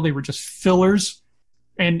there and all. They were just fillers.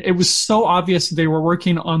 And it was so obvious they were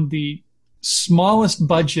working on the smallest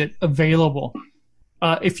budget available.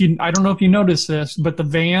 I don't know if you noticed this, but the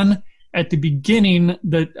van at the beginning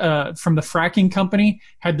from the fracking company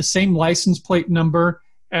had the same license plate number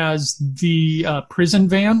as the prison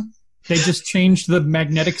van. They just changed the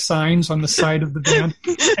magnetic signs on the side of the van,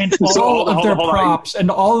 and all of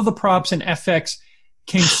the props and FX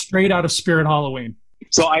came straight out of Spirit Halloween.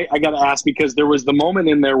 So I got to ask, because there was the moment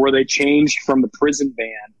in there where they changed from the prison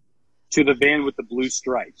van to the van with the blue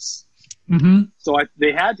stripes. Mm-hmm. So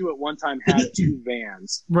they had to at one time have two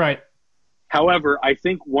vans. Right. However, I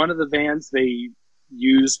think one of the vans they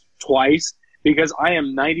used twice, because I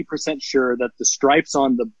am 90% sure that the stripes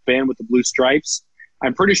on the van with the blue stripes,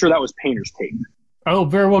 I'm pretty sure that was painter's tape. Oh,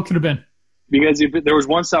 very well could have been. Because if there was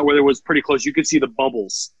one shot where it was pretty close, you could see the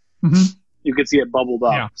bubbles. Mm-hmm. You could see it bubbled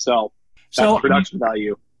up. Yeah. So that's production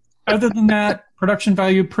value. Other than that, production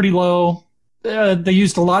value pretty low. They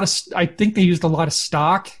used a lot of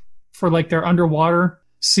stock for like their underwater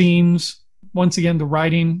scenes. Once again, the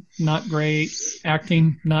writing, not great.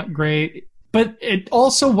 Acting, not great. But it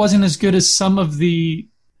also wasn't as good as some of the,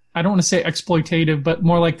 I don't want to say exploitative, but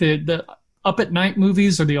more like the Up at Night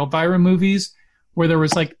movies or the Elvira movies, where there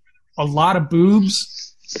was like a lot of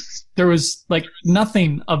boobs. There was like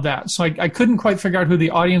nothing of that. So I couldn't quite figure out who the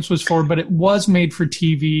audience was for, but it was made for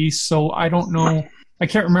TV. So I don't know. I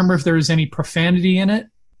can't remember if there was any profanity in it.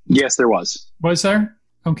 Yes, there was. Was there?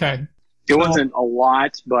 Okay. It wasn't a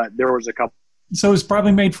lot, but there was a couple. So it was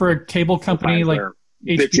probably made for a cable company like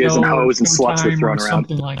bitches and hoes and sluts were thrown around.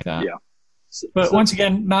 Something like that. Yeah. But once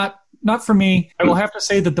again, not for me. I will have to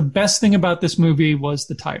say that the best thing about this movie was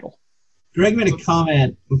the title. Greg made a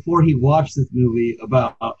comment before he watched this movie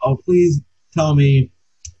about, oh, please tell me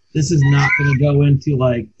this is not going to go into,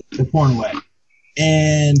 like, the porn way.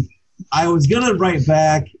 And I was going to write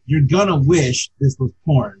back, you're going to wish this was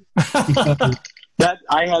porn. Because that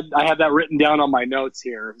I had that written down on my notes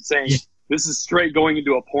here, saying this is straight going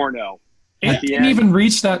into a porno. It didn't even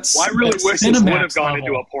reach that. Well, I really wish this would have gone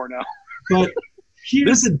into a porno. But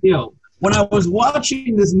here's the deal. When I was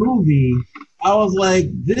watching this movie, I was like,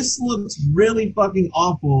 this looks really fucking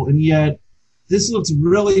awful, and yet this looks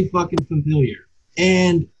really fucking familiar.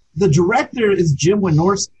 And the director is Jim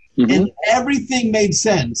Wynorski, and everything made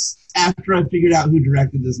sense after I figured out who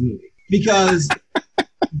directed this movie. Because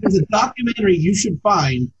there's a documentary you should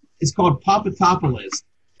find. It's called Papatopoulos,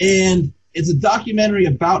 and it's a documentary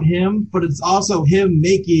about him, but it's also him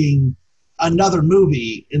making another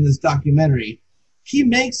movie in this documentary. He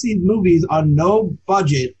makes these movies on no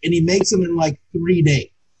budget, and he makes them in like 3 days.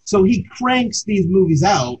 So he cranks these movies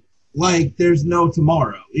out like there's no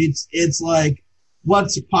tomorrow. It's like,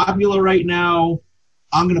 what's popular right now?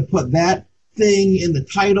 I'm going to put that thing in the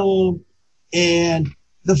title. And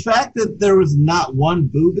the fact that there was not one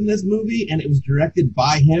boob in this movie and it was directed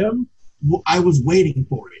by him, I was waiting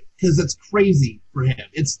for it because that's crazy for him.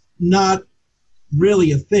 It's not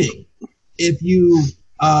really a thing. If you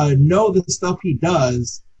know the stuff he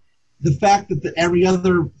does, the fact that every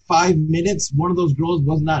other 5 minutes one of those girls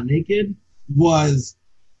was not naked was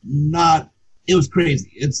not. It was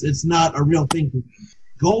crazy. It's not a real thing for me.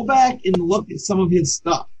 Go back and look at some of his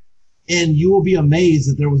stuff, and you will be amazed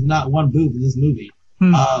that there was not one boob in this movie.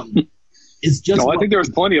 It's just. No, I think there was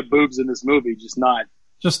plenty of boobs in this movie, just not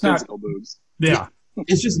physical boobs. Yeah,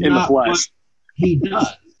 it's just in not the flesh. what he does.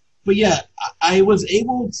 But yeah, I was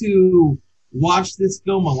able to watch this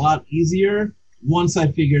film a lot easier once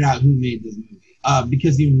I figured out who made this movie,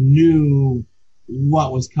 because you knew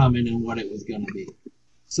what was coming and what it was going to be.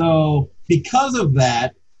 So because of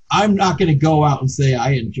that, I'm not going to go out and say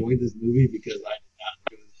I enjoyed this movie because I did not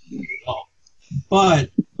enjoy this movie at all. But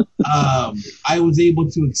I was able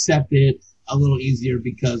to accept it a little easier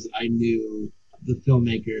because I knew the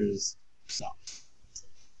filmmakers stuff.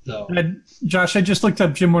 So, Josh, I just looked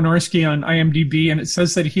up Jim Wynorski on IMDb, and it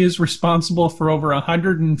says that he is responsible for over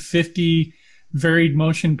 150 varied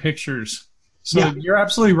motion pictures. So yeah. You're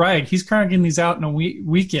absolutely right. He's cranking these out in a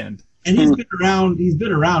weekend. And he's been around. He's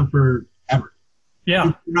been around forever. Yeah,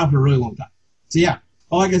 he's been around for a really long time. So yeah.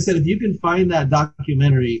 Well, like I said, if you can find that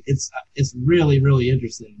documentary, it's really, really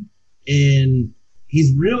interesting. And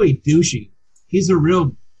he's really douchey. He's a real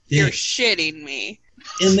dick. You're shitting me.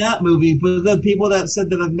 In that movie, but the people that said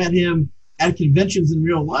that have met him at conventions in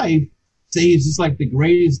real life say he's just like the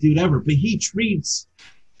greatest dude ever. But he treats,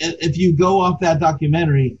 if you go off that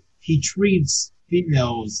documentary, he treats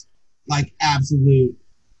females like absolute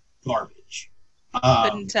garbage.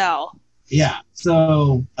 Couldn't tell. Yeah.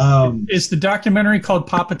 So is the documentary called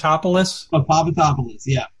Papatopoulos? Papatopoulos,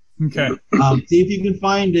 yeah. Okay. See if you can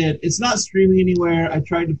find it. It's not streaming anywhere. I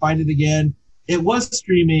tried to find it again. It was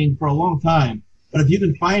streaming for a long time. But if you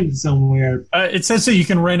can find it somewhere... it says that you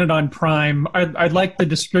can rent it on Prime. I'd like the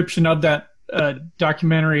description of that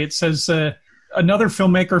documentary. It says another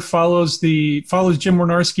filmmaker follows Jim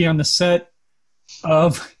Wynorski on the set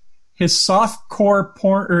of his softcore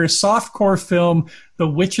film, The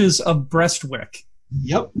Witches of Brestwick.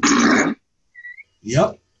 Yep.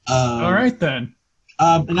 Yep. All right, then.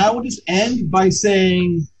 And I will just end by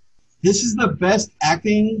saying this is the best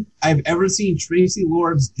acting I've ever seen Tracy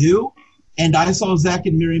Lords do. And I saw Zack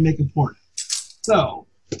and Miri make a porno. So,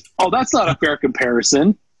 that's not a fair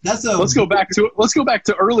comparison. Let's go back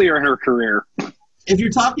to earlier in her career. If you're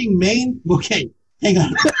talking hang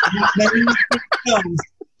on. Films,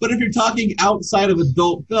 but if you're talking outside of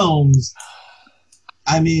adult films,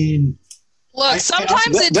 I mean, look,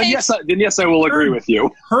 sometimes it takes. Then yes, I will agree with you.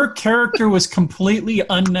 Her character was completely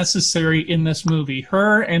unnecessary in this movie.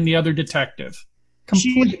 Her and the other detective.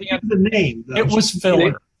 Completely the name. Though. It was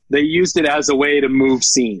filler. They used it as a way to move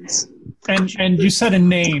scenes. And you said a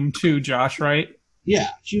name too, Josh, right? Yeah,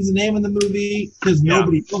 she was a name in the movie because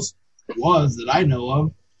nobody else was that I know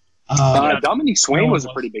of. Dominique Swain was a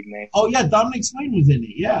pretty big name. Oh yeah, Dominique Swain was in it.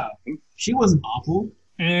 Yeah, she wasn't awful.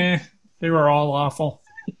 They were all awful.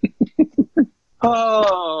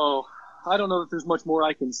 Oh, I don't know if there's much more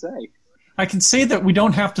I can say. I can say that we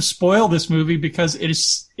don't have to spoil this movie because it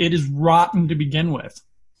is rotten to begin with.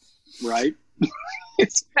 Right.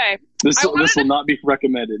 Okay. This will not be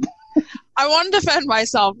recommended. I want to defend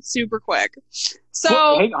myself super quick.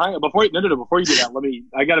 So hang on, before you do that,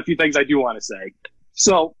 I got a few things I do want to say.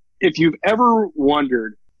 So if you've ever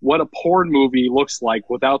wondered what a porn movie looks like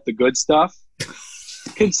without the good stuff,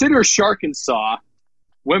 consider Shark and Saw,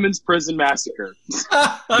 Women's Prison Massacre,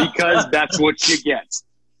 because that's what you get.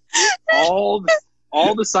 All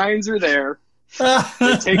the signs are there.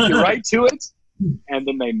 They take you right to it, and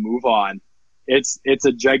then they move on. It's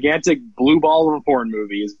a gigantic blue ball of a porn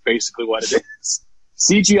movie is basically what it is.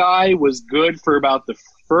 CGI was good for about the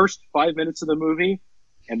first 5 minutes of the movie,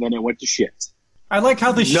 and then it went to shit. I like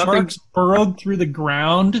how the sharks burrowed through the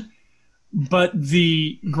ground, but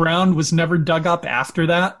the ground was never dug up after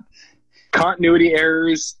that. Continuity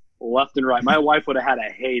errors left and right. My wife would have had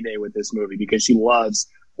a heyday with this movie because she loves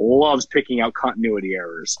picking out continuity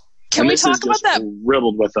errors. Can we talk about that?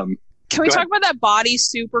 Riddled with them. Can we talk about that body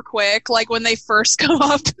super quick? Like when they first come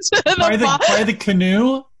up to by the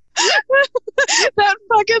canoe? That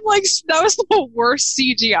fucking that was the worst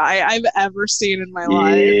CGI I've ever seen in my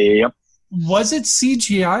life. Yep. Was it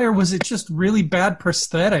CGI or was it just really bad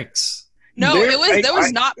prosthetics? No,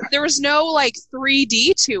 there was no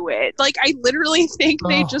 3D to it. I literally think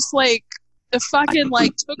they just took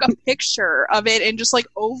a picture of it and just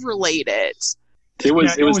overlaid it. It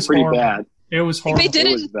was pretty horrible. bad. It was horrible.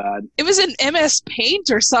 It was bad. It was in MS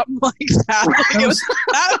Paint or something like that. It was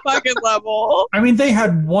that fucking level. I mean, they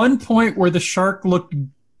had one point where the shark looked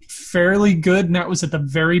fairly good, and that was at the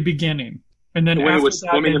very beginning. And then when it was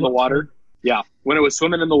swimming in the water. Yeah. When it was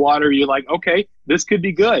swimming in the water, you're like, okay, this could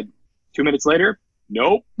be good. 2 minutes later,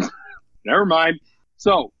 nope, never mind.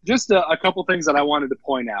 So just a couple things that I wanted to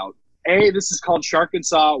point out. This is called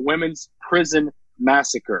Sharkansas Women's Prison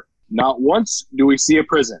Massacre. Not once do we see a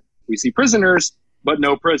prison. We see prisoners, but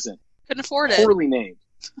no prison. Couldn't afford it. Poorly named.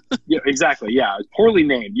 Yeah, exactly. Yeah, it's poorly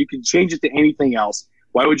named. You can change it to anything else.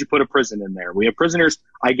 Why would you put a prison in there? We have prisoners.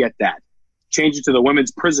 I get that. Change it to the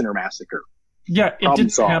Women's Prisoner Massacre. Yeah, it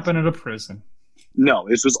didn't happen at a prison. No,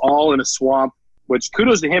 this was all in a swamp, which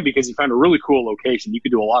kudos to him because he found a really cool location. You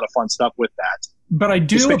could do a lot of fun stuff with that. But I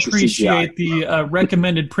do appreciate the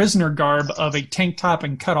recommended prisoner garb of a tank top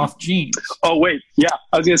and cut-off jeans. Oh, wait. Yeah,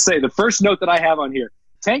 I was going to say, the first note that I have on here,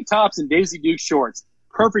 tank tops and Daisy Duke shorts.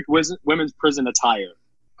 Perfect women's prison attire.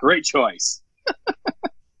 Great choice.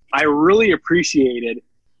 I really appreciated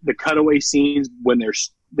the cutaway scenes when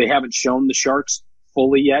they haven't shown the sharks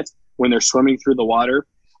fully yet, when they're swimming through the water.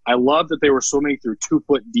 I love that they were swimming through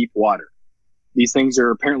 2-foot deep water. These things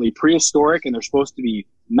are apparently prehistoric and they're supposed to be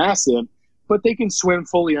massive, but they can swim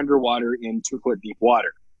fully underwater in 2-foot deep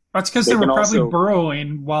water. That's because they were probably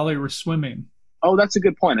burrowing while they were swimming. Oh, that's a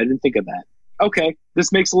good point. I didn't think of that. Okay,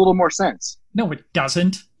 this makes a little more sense. No, it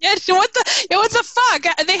doesn't. Yeah, what the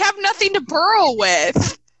fuck? They have nothing to burrow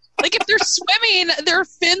with. Like, if they're swimming, their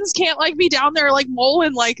fins can't, like, be down there, like,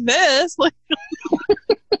 mulling like this. Like,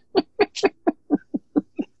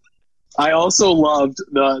 I also loved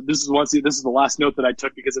this is the last note that I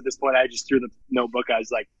took because at this point I just threw the notebook. I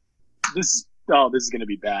was like, this is going to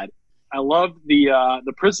be bad. I loved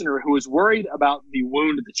the prisoner who was worried about the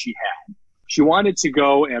wound that she had. She wanted to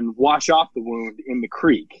go and wash off the wound in the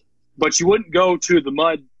creek, but she wouldn't go to the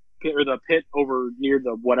mud pit or the pit over near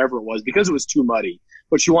the whatever it was because it was too muddy.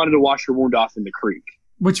 But she wanted to wash her wound off in the creek,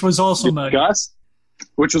 which was also muddy.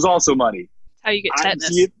 Which was also muddy. How you get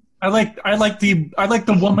tetanus? I like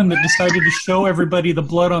the woman that decided to show everybody the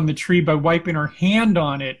blood on the tree by wiping her hand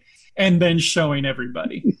on it and then showing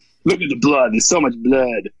everybody. Look at the blood. There's so much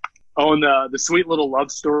blood. Oh, and the sweet little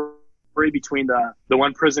love story between the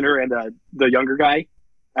one prisoner and the younger guy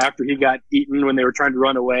after he got eaten when they were trying to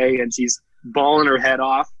run away, and she's bawling her head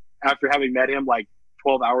off after having met him like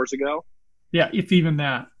 12 hours ago. Yeah, if even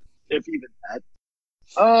that.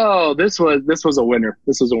 Oh, this was a winner.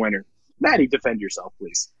 This was a winner. Maddie, defend yourself,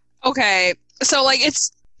 please. Okay, so like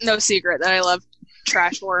it's no secret that I love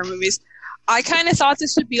trash horror movies. I kind of thought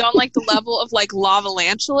this would be on like the level of like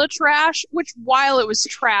Lavalantula trash, which while it was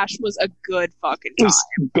trash was a good fucking time.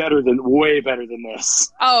 It was way better than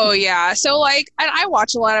this. Oh yeah, so like I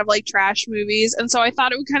watch a lot of like trash movies, and so I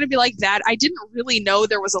thought it would kind of be like that. I didn't really know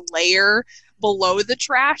there was a layer below the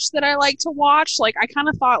trash that I like to watch. Like I kind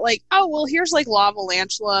of thought like, oh well, here's like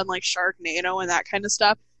Lavalantula and like Sharknado and that kind of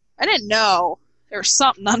stuff. I didn't know there was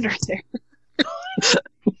something under there.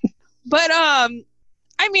 But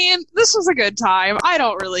I mean, this was a good time. I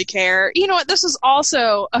don't really care. You know what? This was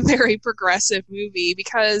also a very progressive movie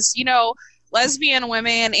because, you know, lesbian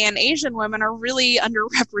women and Asian women are really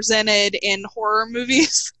underrepresented in horror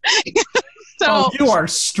movies. So, you are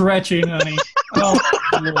stretching, honey. Oh,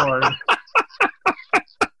 Lord.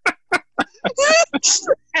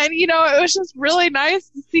 And, you know, it was just really nice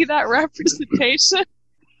to see that representation.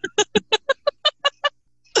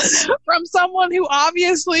 From someone who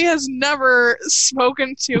obviously has never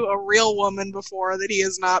spoken to a real woman before that he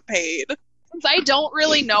has not paid. Since I don't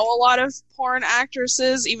really know a lot of porn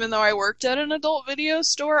actresses, even though I worked at an adult video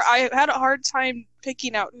store, I had a hard time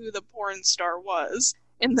picking out who the porn star was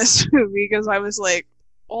in this movie because I was like,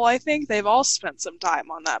 well, I think they've all spent some time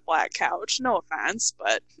on that black couch. No offense,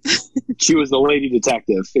 but... She was the lady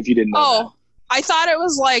detective, if you didn't know that. I thought it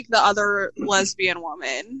was like the other lesbian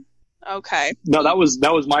woman. Okay. No, that was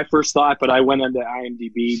my first thought, but I went into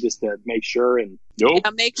IMDb just to make sure, and nope. Yeah,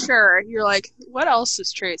 make sure. You're like, what else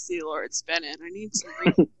has Tracy Lords been in? I need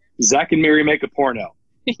some. Zack and Miri make a porno.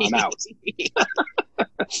 I'm out.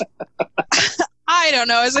 I don't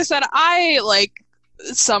know. As I said, I like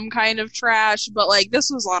some kind of trash, but like this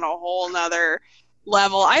was on a whole nother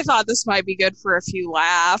level. I thought this might be good for a few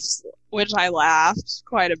laughs, which I laughed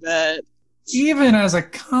quite a bit. Even as a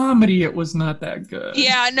comedy, it was not that good.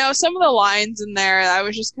 Yeah, no, some of the lines in there, I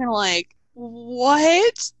was just kind of like,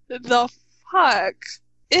 what the fuck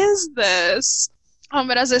is this?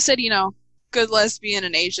 But as I said, you know, good lesbian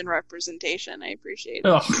and Asian representation. I appreciate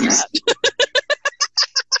that.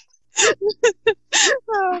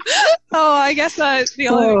 I guess the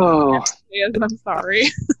only I'm sorry.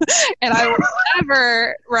 And I would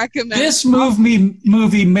never recommend this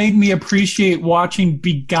movie made me appreciate watching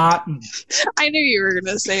Begotten. I knew you were going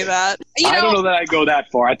to say that. I don't know that I'd go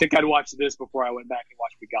that far. I think I'd watch this before I went back and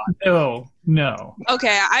watched Begotten. No.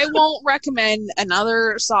 Okay, I won't recommend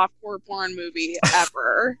another softcore porn movie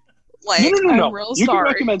ever. Like, no. I'm real you sorry.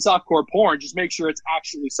 can recommend softcore porn, just make sure it's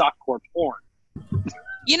actually softcore porn.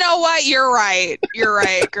 You know what? You're right,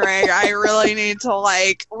 Greg. I really need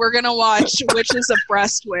to, we're going to watch Witches of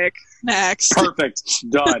Breastwick next. Perfect.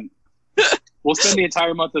 Done. We'll spend the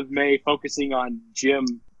entire month of May focusing on Jim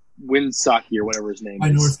Wynsocki or whatever his name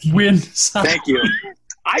is. Wynsocki. Thank you.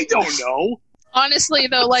 I don't know. Honestly,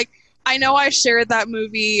 though, I know I shared that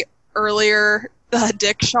movie earlier,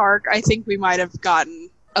 Dick Shark. I think we might have gotten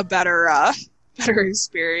a better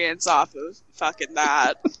experience off of fucking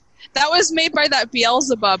that. That was made by that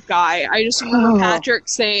Beelzebub guy. I just remember Patrick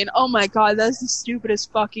saying, "Oh my god, that's the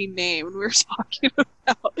stupidest fucking name," when we were talking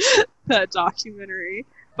about that documentary.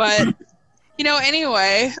 But,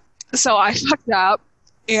 anyway, so I fucked up,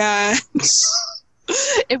 and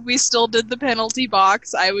if we still did the penalty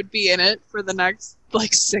box, I would be in it for the next,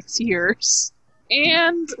 6 years.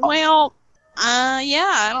 And, I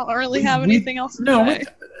don't really have anything else to say.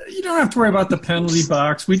 You don't have to worry about the penalty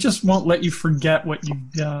box. We just won't let you forget what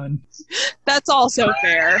you've done. That's also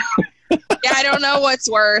fair. Yeah, I don't know what's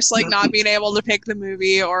worse, not being able to pick the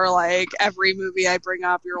movie or, every movie I bring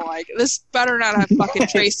up, you're like, this better not have fucking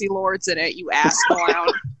Tracy Lords in it, you ass clown.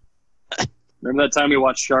 Remember that time we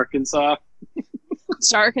watched Sharkensaw?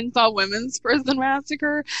 Sharkensaw Women's Prison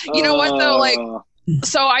Massacre? You know what, though,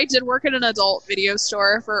 so I did work at an adult video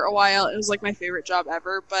store for a while. It was my favorite job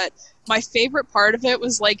ever, but my favorite part of it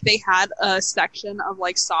was they had a section of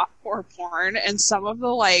softcore porn, and some of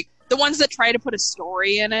the ones that try to put a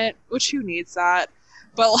story in it, which who needs that?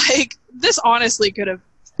 But this honestly could have.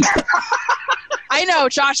 I know,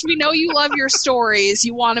 Josh, we know you love your stories.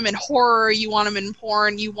 You want them in horror, you want them in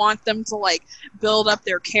porn, you want them to build up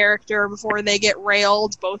their character before they get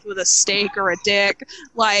railed, both with a stake or a dick.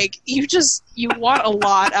 You want a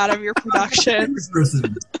lot out of your productions.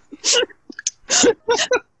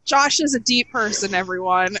 Josh is a deep person,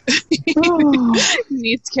 everyone. He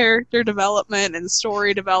needs character development and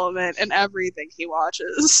story development and everything he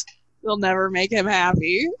watches. You'll never make him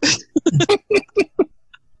happy.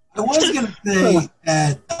 I was going to say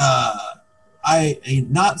that I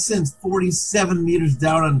not since 47 meters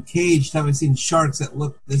down on Caged have I seen sharks that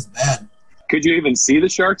look this bad. Could you even see the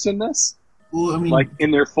sharks in this? Well, I mean,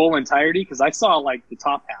 in their full entirety? Because I saw the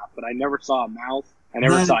top half, but I never saw a mouth. I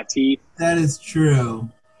never saw teeth. That is true.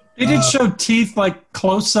 They did show teeth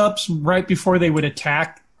close-ups right before they would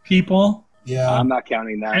attack people. Yeah, I'm not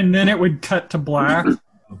counting that. And then it would cut to black.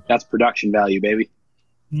 That's production value, baby.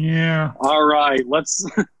 Yeah. All right, let's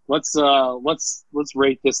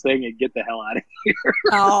rate this thing and get the hell out of here.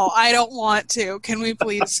 Oh, I don't want to. Can we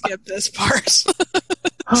please skip this part?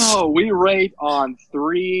 We rate on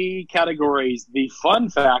 3 categories: the fun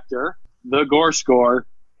factor, the gore score,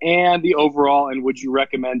 and the overall. And would you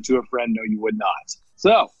recommend to a friend? No, you would not.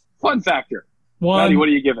 So, fun factor. 1. Maddie, what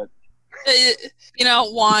do you give it?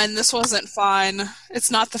 1. This wasn't fun.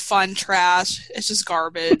 It's not the fun trash. It's just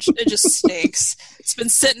garbage. It just stinks. It's been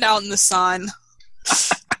sitting out in the sun.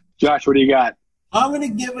 Josh, what do you got? I'm going to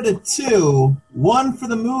give it a 2. 1 for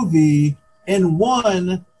the movie and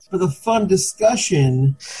 1 for the fun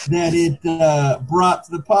discussion that it brought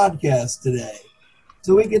to the podcast today.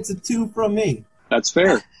 So it gets a 2 from me. That's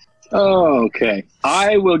fair. Okay.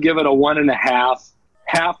 I will give it a 1.5.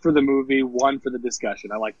 Half for the movie, 1 for the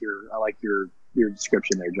discussion. I like your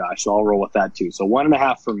description there, Josh. So I'll roll with that too. So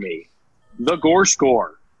 1.5 for me. The gore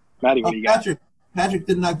score. Maddie, what do you got? Patrick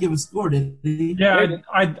did not give a score, did he? Yeah,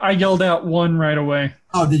 I yelled out 1 right away.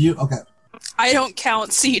 Oh, did you? Okay. I don't count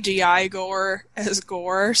CGI gore as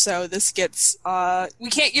gore, so this gets we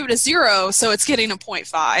can't give it a 0, so it's getting a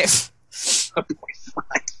 0.5. A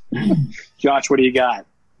 0.5. Josh, what do you got?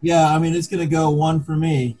 Yeah, I mean it's gonna go 1 for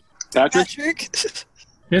me. Patrick?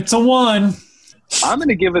 It's a 1. I'm going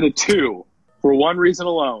to give it a 2 for one reason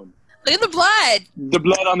alone. Look at the blood. The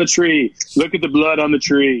blood on the tree. Look at the blood on the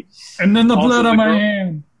tree. And then the Also, blood on my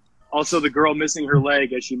hand. Also, the girl missing her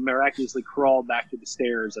leg as she miraculously crawled back to the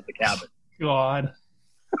stairs at the cabin. God.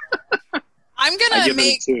 I'm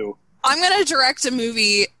gonna direct a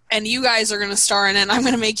movie, and you guys are gonna star in it. And I'm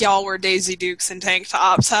gonna make y'all wear Daisy Dukes and tank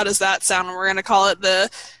tops. How does that sound? And we're gonna call it the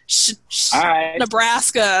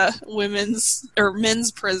Nebraska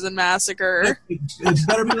men's prison massacre. It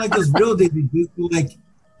better be like those real Daisy Dukes, like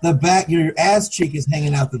the back, your ass cheek is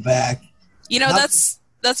hanging out the back. You know,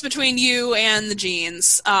 That's between you and the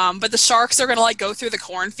jeans. But the sharks are gonna go through the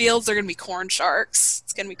cornfields. They're gonna be corn sharks.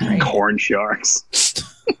 It's gonna be great. Corn sharks.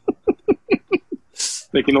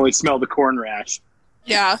 They can only smell the corn rash.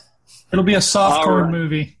 Yeah. It'll be a softcore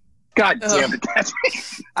movie. God damn it, Patrick.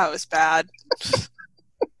 That was bad.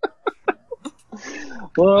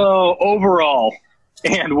 Well, overall,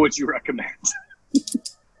 and would you recommend?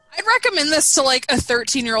 I'd recommend this to a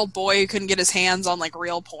 13-year-old boy who couldn't get his hands on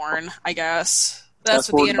real porn, I guess.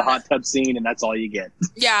 That's what the hot tub scene, and that's all you get.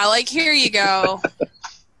 Yeah, here you go.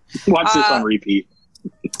 Watch this on repeat.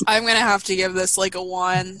 I'm gonna have to give this a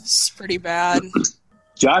 1. It's pretty bad.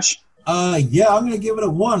 Josh? Yeah, I'm gonna give it a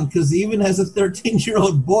 1 because even as a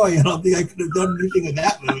 13-year-old boy, I don't think I could have done anything with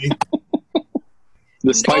that movie.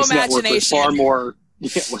 The Spice Network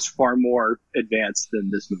was far more advanced than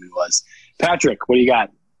this movie was. Patrick, what do you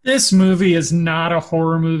got? This movie is not a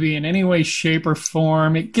horror movie in any way, shape, or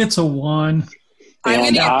form. It gets a 1.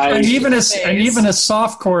 And even a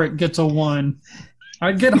softcore, it gets a 1.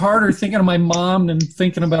 I'd get harder thinking of my mom than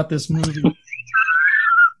thinking about this movie.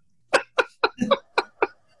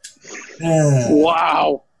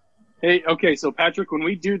 Wow. Hey, okay, so Patrick, when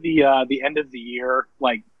we do the end of the year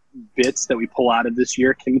bits that we pull out of this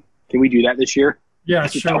year, can we do that this year? Yeah,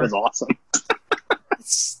 sure. That was awesome.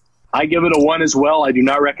 I give it a 1 as well. I do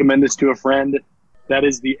not recommend this to a friend. That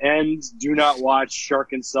is the end. Do not watch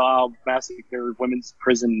Shark and Saw Massacre Women's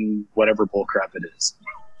Prison, whatever bullcrap it is.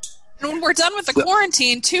 And when we're done with the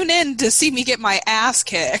quarantine, tune in to see me get my ass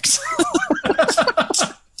kicked.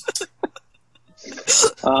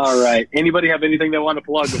 All right. Anybody have anything they want to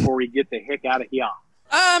plug before we get the heck out of here?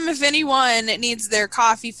 If anyone needs their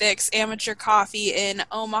coffee fix, Amateur Coffee in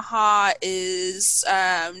Omaha is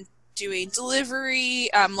doing delivery,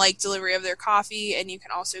 delivery of their coffee, and you can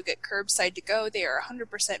also get curbside to go. They are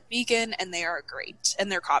 100% vegan, and they are great,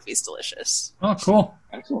 and their coffee is delicious. Oh, cool.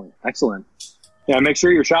 Excellent. Yeah, make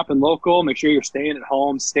sure you're shopping local. Make sure you're staying at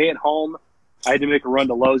home. Stay at home. I had to make a run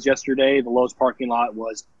to Lowe's yesterday. The Lowe's parking lot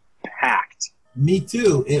was packed. Me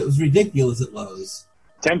too. It was ridiculous at Lowe's.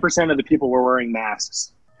 10% of the people were wearing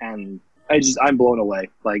masks, and I'm blown away.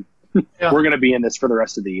 We're going to be in this for the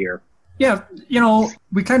rest of the year. Yeah,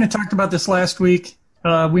 we kind of talked about this last week.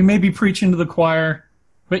 We may be preaching to the choir,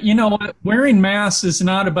 but you know what? Wearing masks is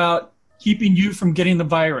not about keeping you from getting the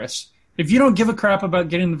virus. If you don't give a crap about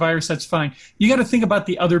getting the virus, that's fine. You got to think about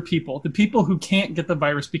the other people, the people who can't get the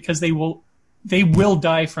virus because they will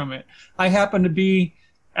die from it. I happen to be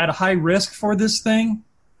at a high risk for this thing,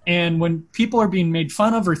 and when people are being made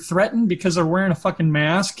fun of or threatened because they're wearing a fucking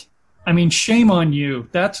mask, I mean, shame on you.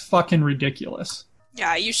 That's fucking ridiculous.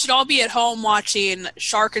 Yeah, you should all be at home watching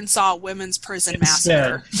Shark and Saw Women's Prison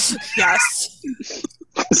Massacre. Yes.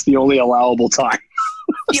 It's the only allowable time.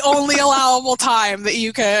 The only allowable time that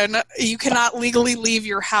you cannot legally leave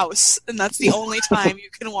your house, and that's the only time you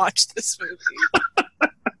can watch this movie.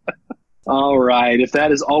 All right, if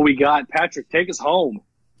that is all we got, Patrick, take us home.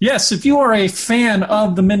 Yes, if you are a fan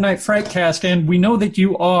of the Midnight Frightcast, and we know that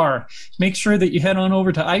you are, make sure that you head on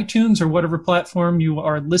over to iTunes or whatever platform you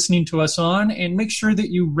are listening to us on, and make sure that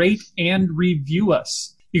you rate and review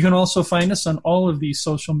us. You can also find us on all of these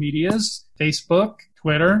social medias, Facebook,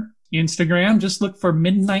 Twitter, Instagram. Just look for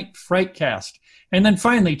Midnight Frightcast. And then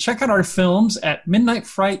finally, check out our films at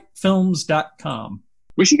midnightfrightfilms.com.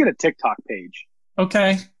 We should get a TikTok page.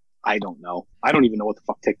 Okay. I don't know. I don't even know what the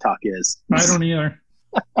fuck TikTok is. I don't either.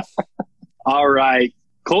 All right.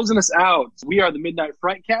 Closing us out. We are the Midnight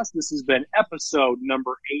Frightcast. This has been episode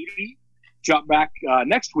number 80. Jump back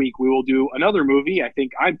next week. We will do another movie. I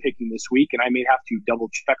think I'm picking this week, and I may have to double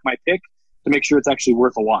check my pick to make sure it's actually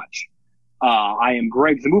worth a watch. I am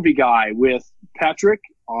Greg, the movie guy, with Patrick,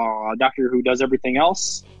 Doctor Who does everything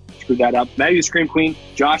else. Screwed that up. Maddie, the Scream Queen.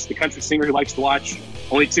 Josh, the country singer who likes to watch.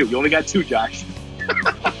 Only 2. You only got 2, Josh.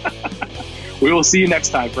 We will see you next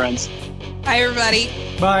time, friends. Bye, everybody.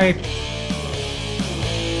 Bye.